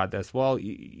think about this? Well,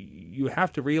 you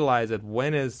have to realize that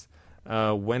when is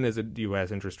the U.S.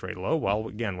 interest rate low? Well,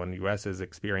 again, when the U.S. is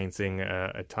experiencing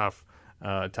a tough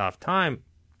time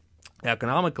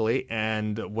economically.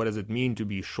 And what does it mean to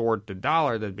be short the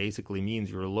dollar? That basically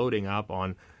means you're loading up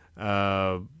on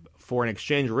foreign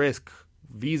exchange risk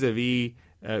vis-a-vis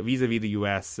the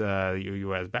U.S.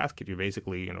 U.S. basket. You're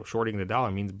basically shorting the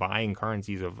dollar means buying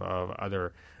currencies of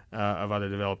other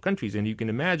developed countries. And you can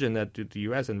imagine that to the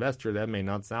U.S. investor, that may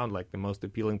not sound like the most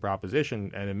appealing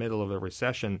proposition in the middle of a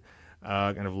recession,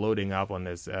 kind of loading up on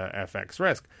this FX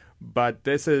risk. But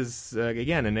this is,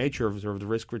 again, the nature of sort of the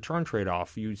risk-return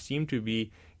trade-off. You seem to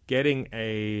be getting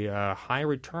a high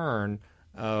return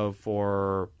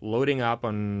for loading up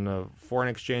on foreign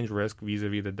exchange risk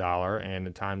vis-a-vis the dollar and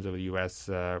in times of the U.S.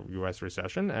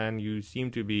 recession, and you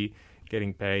seem to be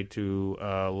getting paid to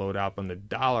load up on the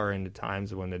dollar in the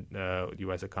times when the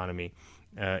U.S. economy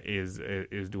is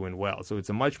doing well. So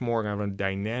it's a much more kind of a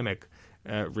dynamic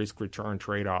risk-return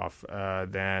trade-off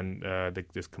than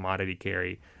this commodity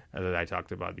carry that I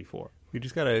talked about before. We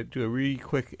just got to do a really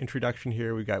quick introduction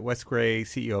here. We've got Wes Gray,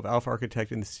 CEO of Alpha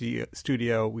Architect, in the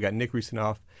studio. We got Nick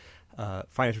Roussanov,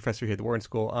 finance professor here at the Wharton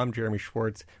School. I'm Jeremy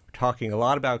Schwartz. We're talking a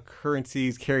lot about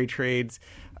currencies, carry trades,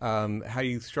 how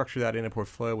you structure that in a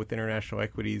portfolio with international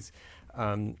equities.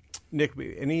 Nick,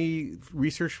 any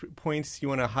research points you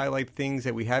want to highlight, things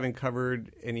that we haven't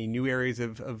covered, any new areas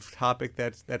of topic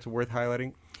that's worth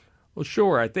highlighting? Well,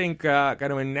 sure. I think kind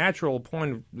of a natural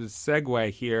point of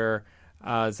segue here,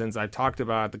 since I talked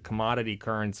about the commodity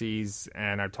currencies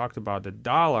and I talked about the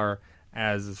dollar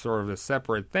as a sort of a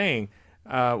separate thing.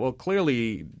 Well,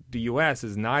 clearly the U.S.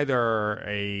 is neither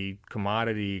a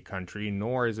commodity country,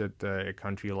 nor is it a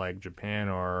country like Japan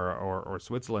or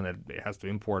Switzerland that has to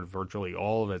import virtually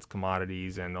all of its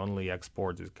commodities and only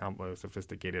exports its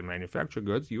sophisticated manufactured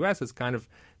goods. The U.S. has kind of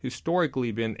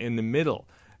historically been in the middle,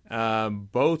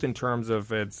 both in terms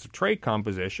of its trade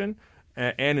composition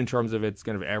and in terms of its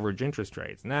kind of average interest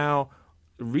rates. Now,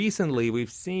 recently,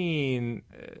 we've seen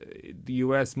the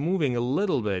U.S. moving a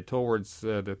little bit towards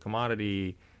the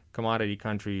commodity commodity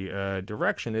country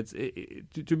direction.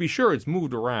 To be sure, it's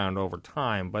moved around over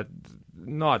time, but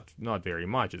not very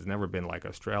much. It's never been like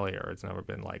Australia, or it's never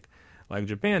been like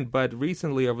Japan. But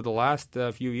recently, over the last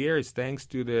few years, thanks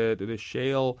to the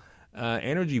shale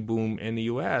energy boom in the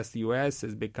U.S.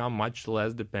 has become much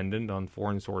less dependent on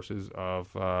foreign sources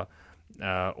of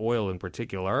oil in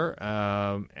particular,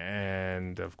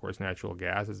 and of course natural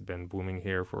gas has been booming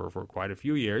here for quite a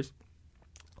few years,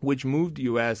 which moved the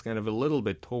U.S. kind of a little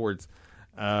bit towards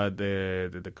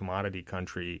the commodity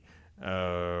country,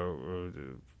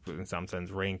 in some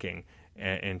sense, ranking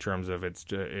in terms of its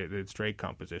trade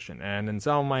composition. And in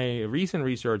some of my recent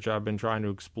research, I've been trying to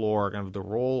explore kind of the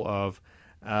role of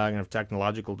kind of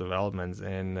technological developments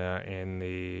in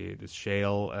the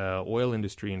shale oil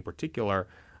industry in particular,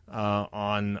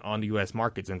 on the U.S.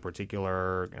 markets in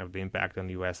particular, kind of the impact on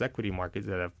the U.S. equity markets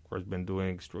that have, of course, been doing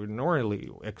extraordinarily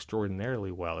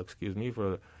well.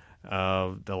 For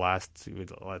the last,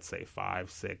 let's say,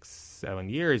 5, 6, 7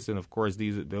 years, and of course,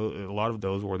 a lot of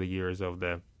those were the years of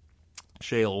the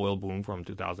shale oil boom from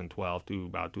 2012 to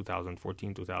about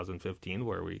 2014, 2015,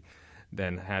 where we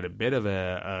then had a bit of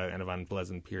a kind of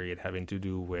unpleasant period having to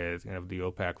do with kind of the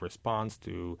OPEC response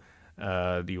to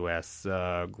the U.S.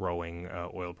 growing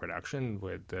oil production,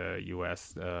 with the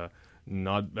U.S.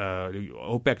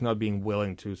 OPEC not being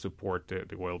willing to support the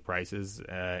oil prices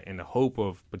in the hope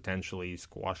of potentially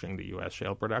squashing the U.S.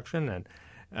 shale production. And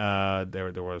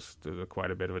there was quite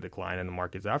a bit of a decline in the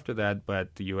markets after that.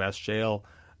 But the U.S. shale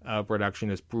production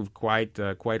has proved quite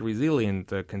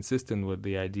resilient, consistent with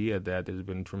the idea that there's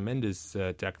been tremendous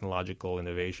technological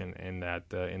innovation in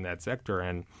that sector.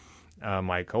 And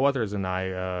my co-authors and I,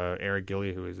 Eric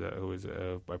Gilly, who is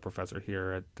a professor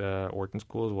here at Wharton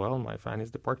School as well in my finance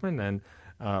department, and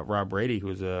Rob Brady, who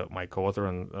is my co-author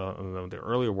on the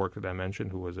earlier work that I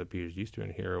mentioned, who was a PhD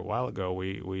student here a while ago,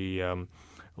 we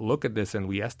look at this and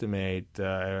we estimate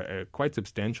a quite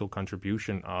substantial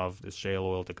contribution of the shale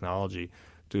oil technology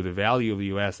to the value of the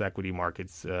U.S. equity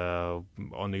markets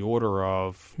on the order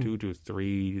of $2 to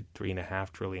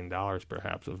 $3.5 trillion,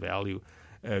 perhaps, of value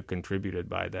contributed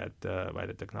by that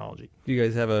technology. Do you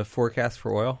guys have a forecast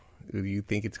for oil? Do you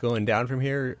think it's going down from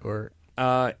here, or?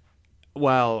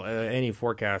 Any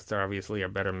forecasts obviously are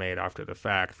better made after the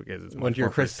fact, because it's much your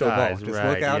more crystal ball. precise. Just right.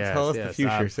 look out, yes, tell us yes. the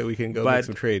future, so we can go make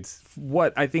some trades.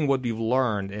 What we've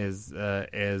learned is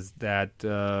that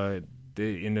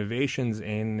the innovations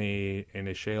in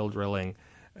the shale drilling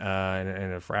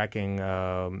and the fracking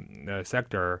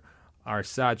sector are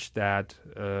such that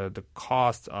the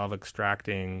cost of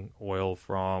extracting oil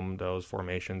from those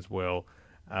formations will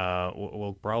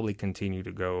probably continue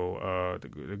to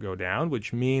go down,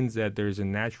 which means that there's a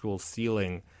natural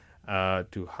ceiling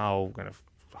to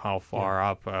how far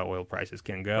up oil prices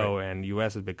can go, right. And the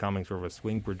U.S. is becoming sort of a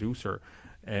swing producer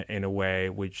in a way,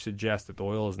 which suggests that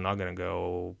oil is not going to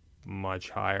go much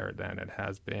higher than it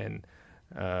has been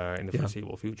in the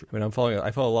foreseeable future. I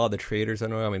follow a lot of the traders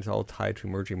on oil. I mean, it's all tied to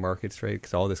emerging markets, right?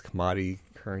 Because all this commodity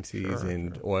currencies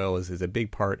and oil is a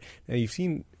big part. And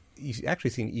you've actually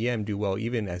seen EM do well,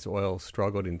 even as oil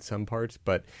struggled in some parts.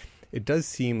 But it does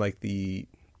seem like the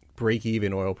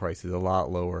break-even oil price is a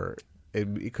lot lower.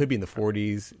 It could be in the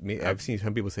 40s. I've seen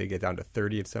some people say get down to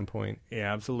 30 at some point.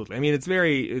 Yeah, absolutely. I mean, it's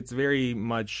very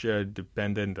much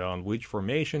dependent on which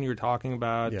formation you're talking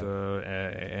about. Yeah.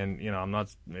 And I'm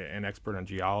not an expert on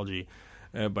geology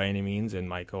by any means, and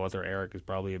my co-author Eric is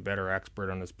probably a better expert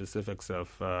on the specifics of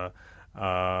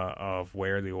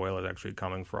where the oil is actually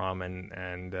coming from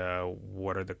and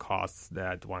what are the costs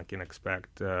that one can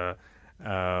expect.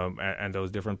 And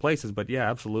those different places. But yeah,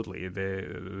 absolutely. I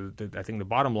think the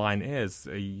bottom line is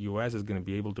the U.S. is going to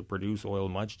be able to produce oil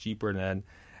much cheaper than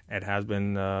it has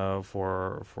been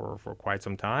for quite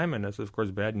some time. And that's, of course,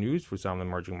 bad news for some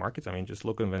emerging markets. I mean, just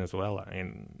look in Venezuela. I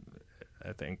mean,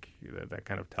 I think that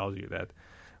kind of tells you that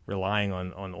relying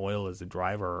on oil as a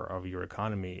driver of your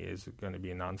economy is going to be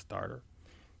a non-starter.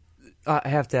 I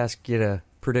have to ask you to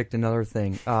predict another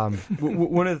thing.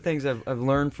 One of the things I've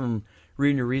learned from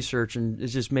reading your research, and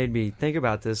it's just made me think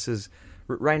about this, is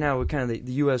right now with kind of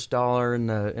the U.S. dollar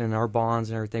and our bonds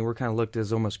and everything, we're kind of looked at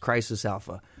as almost crisis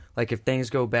alpha. Like if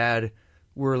things go bad,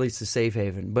 we're at least a safe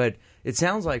haven. But it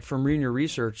sounds like from reading your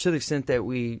research, to the extent that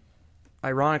we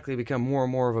ironically become more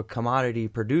and more of a commodity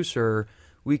producer,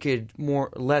 we could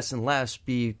less and less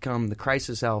become the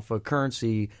crisis alpha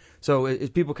currency. So as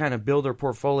people kind of build their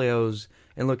portfolios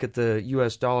and look at the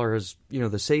U.S. dollar as,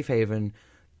 the safe haven,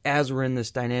 as we're in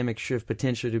this dynamic shift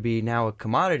potentially to be now a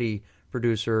commodity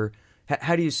producer,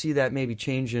 how do you see that maybe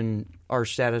changing our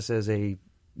status as a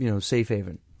safe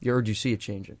haven? Or do you see it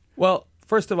changing? Well,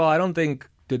 first of all, I don't think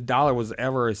the dollar was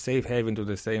ever a safe haven to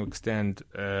the same extent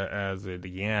as the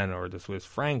yen or the Swiss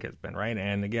franc has been, right?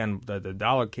 And again, the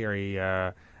dollar carry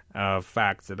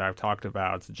facts that I've talked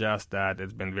about suggest that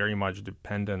it's been very much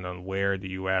dependent on where the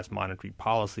U.S. monetary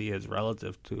policy is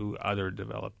relative to other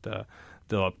developed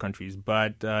countries.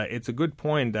 But it's a good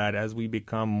point that as we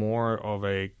become more of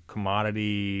a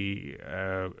commodity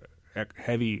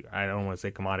heavy, I don't want to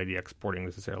say commodity exporting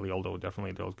necessarily, although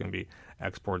definitely those can be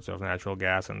exports of natural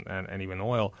gas and even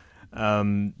oil,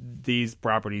 these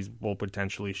properties will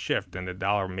potentially shift, and the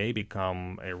dollar may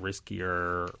become a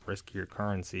riskier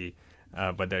currency.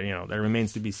 But that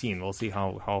remains to be seen. We'll see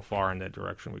how far in that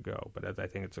direction we go. But I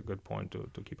think it's a good point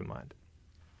to keep in mind.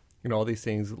 All these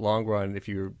things, long run, if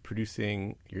you're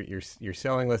producing, you're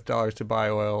selling less dollars to buy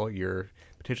oil, you're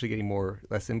potentially getting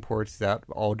less imports. Is that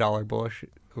all dollar bullish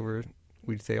over,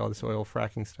 we'd say, all this oil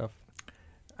fracking stuff?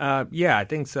 Yeah, I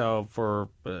think so for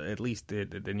at least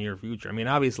the near future. I mean,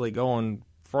 obviously, going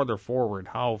further forward,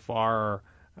 how far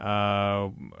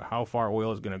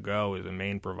oil is going to go as a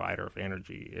main provider of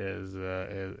energy is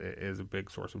a big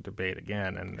source of debate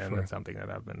again, and Sure. That's something that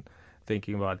I've been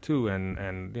thinking about too.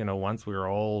 And once we're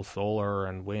all solar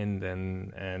and wind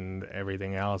and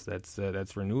everything else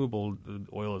that's renewable,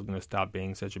 oil is going to stop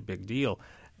being such a big deal.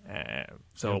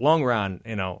 So long run,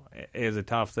 is a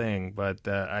tough thing, but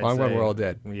long run we're all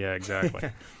dead. Yeah, exactly.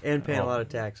 And paying a lot of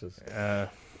taxes.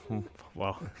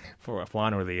 Well, for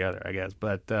one or the other, I guess.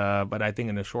 But I think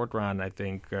in the short run, I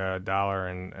think dollar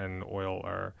and oil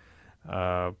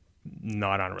are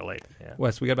not unrelated. Yeah.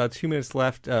 Wes, we got about 2 minutes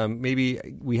left. Maybe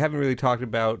we haven't really talked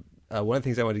about one of the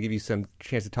things I wanted to give you some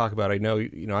chance to talk about. I know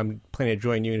I'm planning to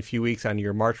join you in a few weeks on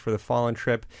your March for the Fallen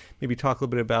trip. Maybe talk a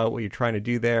little bit about what you're trying to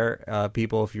do there,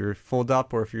 people, if you're full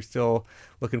up or if you're still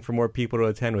looking for more people to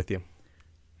attend with you.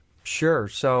 Sure.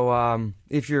 So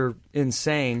if you're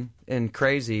insane and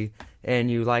crazy and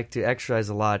you like to exercise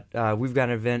a lot, we've got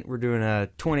an event. We're doing a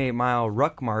 28-mile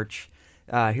ruck march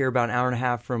here about an hour and a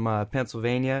half from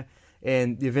Pennsylvania.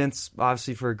 And the event's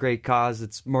obviously for a great cause.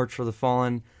 It's March for the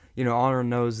Fallen. Honor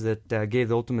those that gave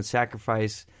the ultimate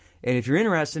sacrifice. And if you're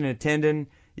interested in attending,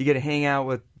 you get to hang out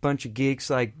with a bunch of geeks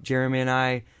like Jeremy and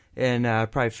I and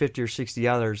probably 50 or 60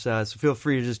 others. So feel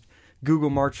free to just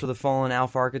Google March for the Fallen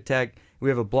Alpha Architect. We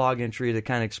have a blog entry that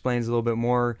kind of explains a little bit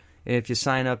more. And if you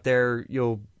sign up there,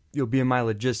 you'll be in my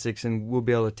logistics, and we'll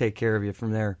be able to take care of you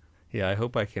from there. Yeah, I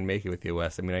hope I can make it with you,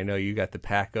 Wes. I mean, I know you got the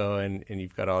pack going and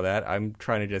you've got all that. I'm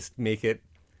trying to just make it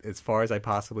as far as I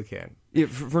possibly can. Yeah,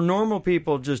 for normal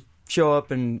people, just show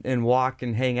up and walk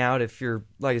and hang out. If you're,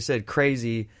 like I said,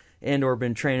 crazy and or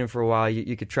been training for a while,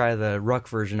 you could try the ruck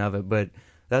version of it, but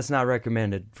that's not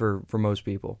recommended for most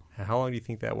people. How long do you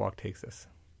think that walk takes us?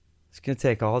 It's going to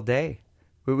take all day.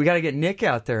 We got to get Nick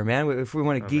out there, man. If we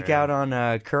want to geek out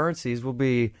on currencies, we'll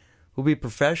be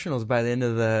professionals by the end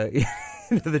of the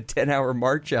end of the 10-hour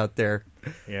march out there.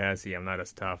 Yeah, see, I'm not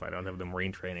as tough. I don't have the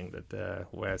marine training that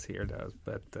Wes here does,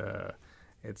 but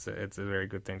it's a very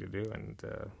good thing to do and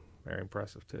very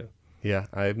impressive too. Yeah,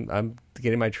 I'm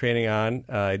getting my training on.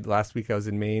 Last week I was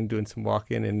in Maine doing some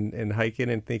walking and hiking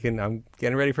and thinking I'm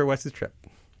getting ready for Wes's trip.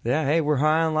 Yeah, hey, we're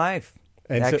high on life.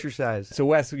 And exercise. So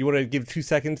Wes, you want to give 2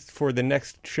 seconds for the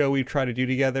next show we try to do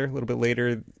together a little bit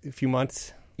later, a few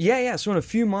months? Yeah. So in a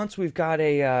few months, we've got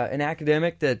an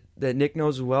academic that Nick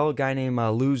knows as well, a guy named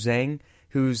Lou Zhang,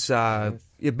 who's a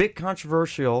bit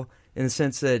controversial in the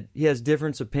sense that he has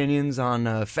different opinions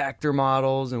on factor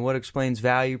models and what explains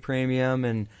value premium,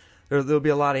 and there'll be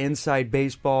a lot of inside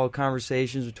baseball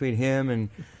conversations between him and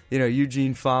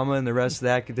Eugene Fama and the rest of the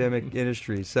academic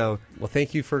industry. So, well,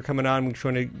 thank you for coming on. We're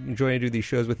enjoying to do these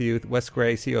shows with you. Wes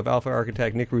Gray, CEO of Alpha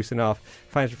Architect, Nick Roussanov,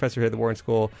 finance professor here at the Warren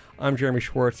School. I'm Jeremy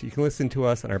Schwartz. You can listen to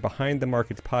us on our Behind the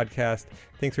Markets podcast.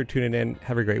 Thanks for tuning in.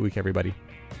 Have a great week, everybody.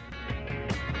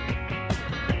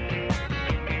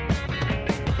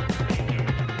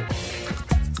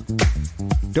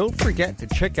 Don't forget to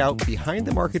check out Behind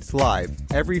the Markets Live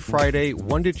every Friday,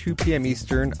 1 to 2 p.m.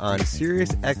 Eastern on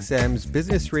Sirius XM's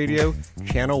Business Radio,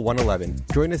 Channel 111.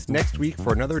 Join us next week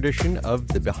for another edition of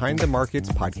the Behind the Markets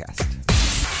podcast.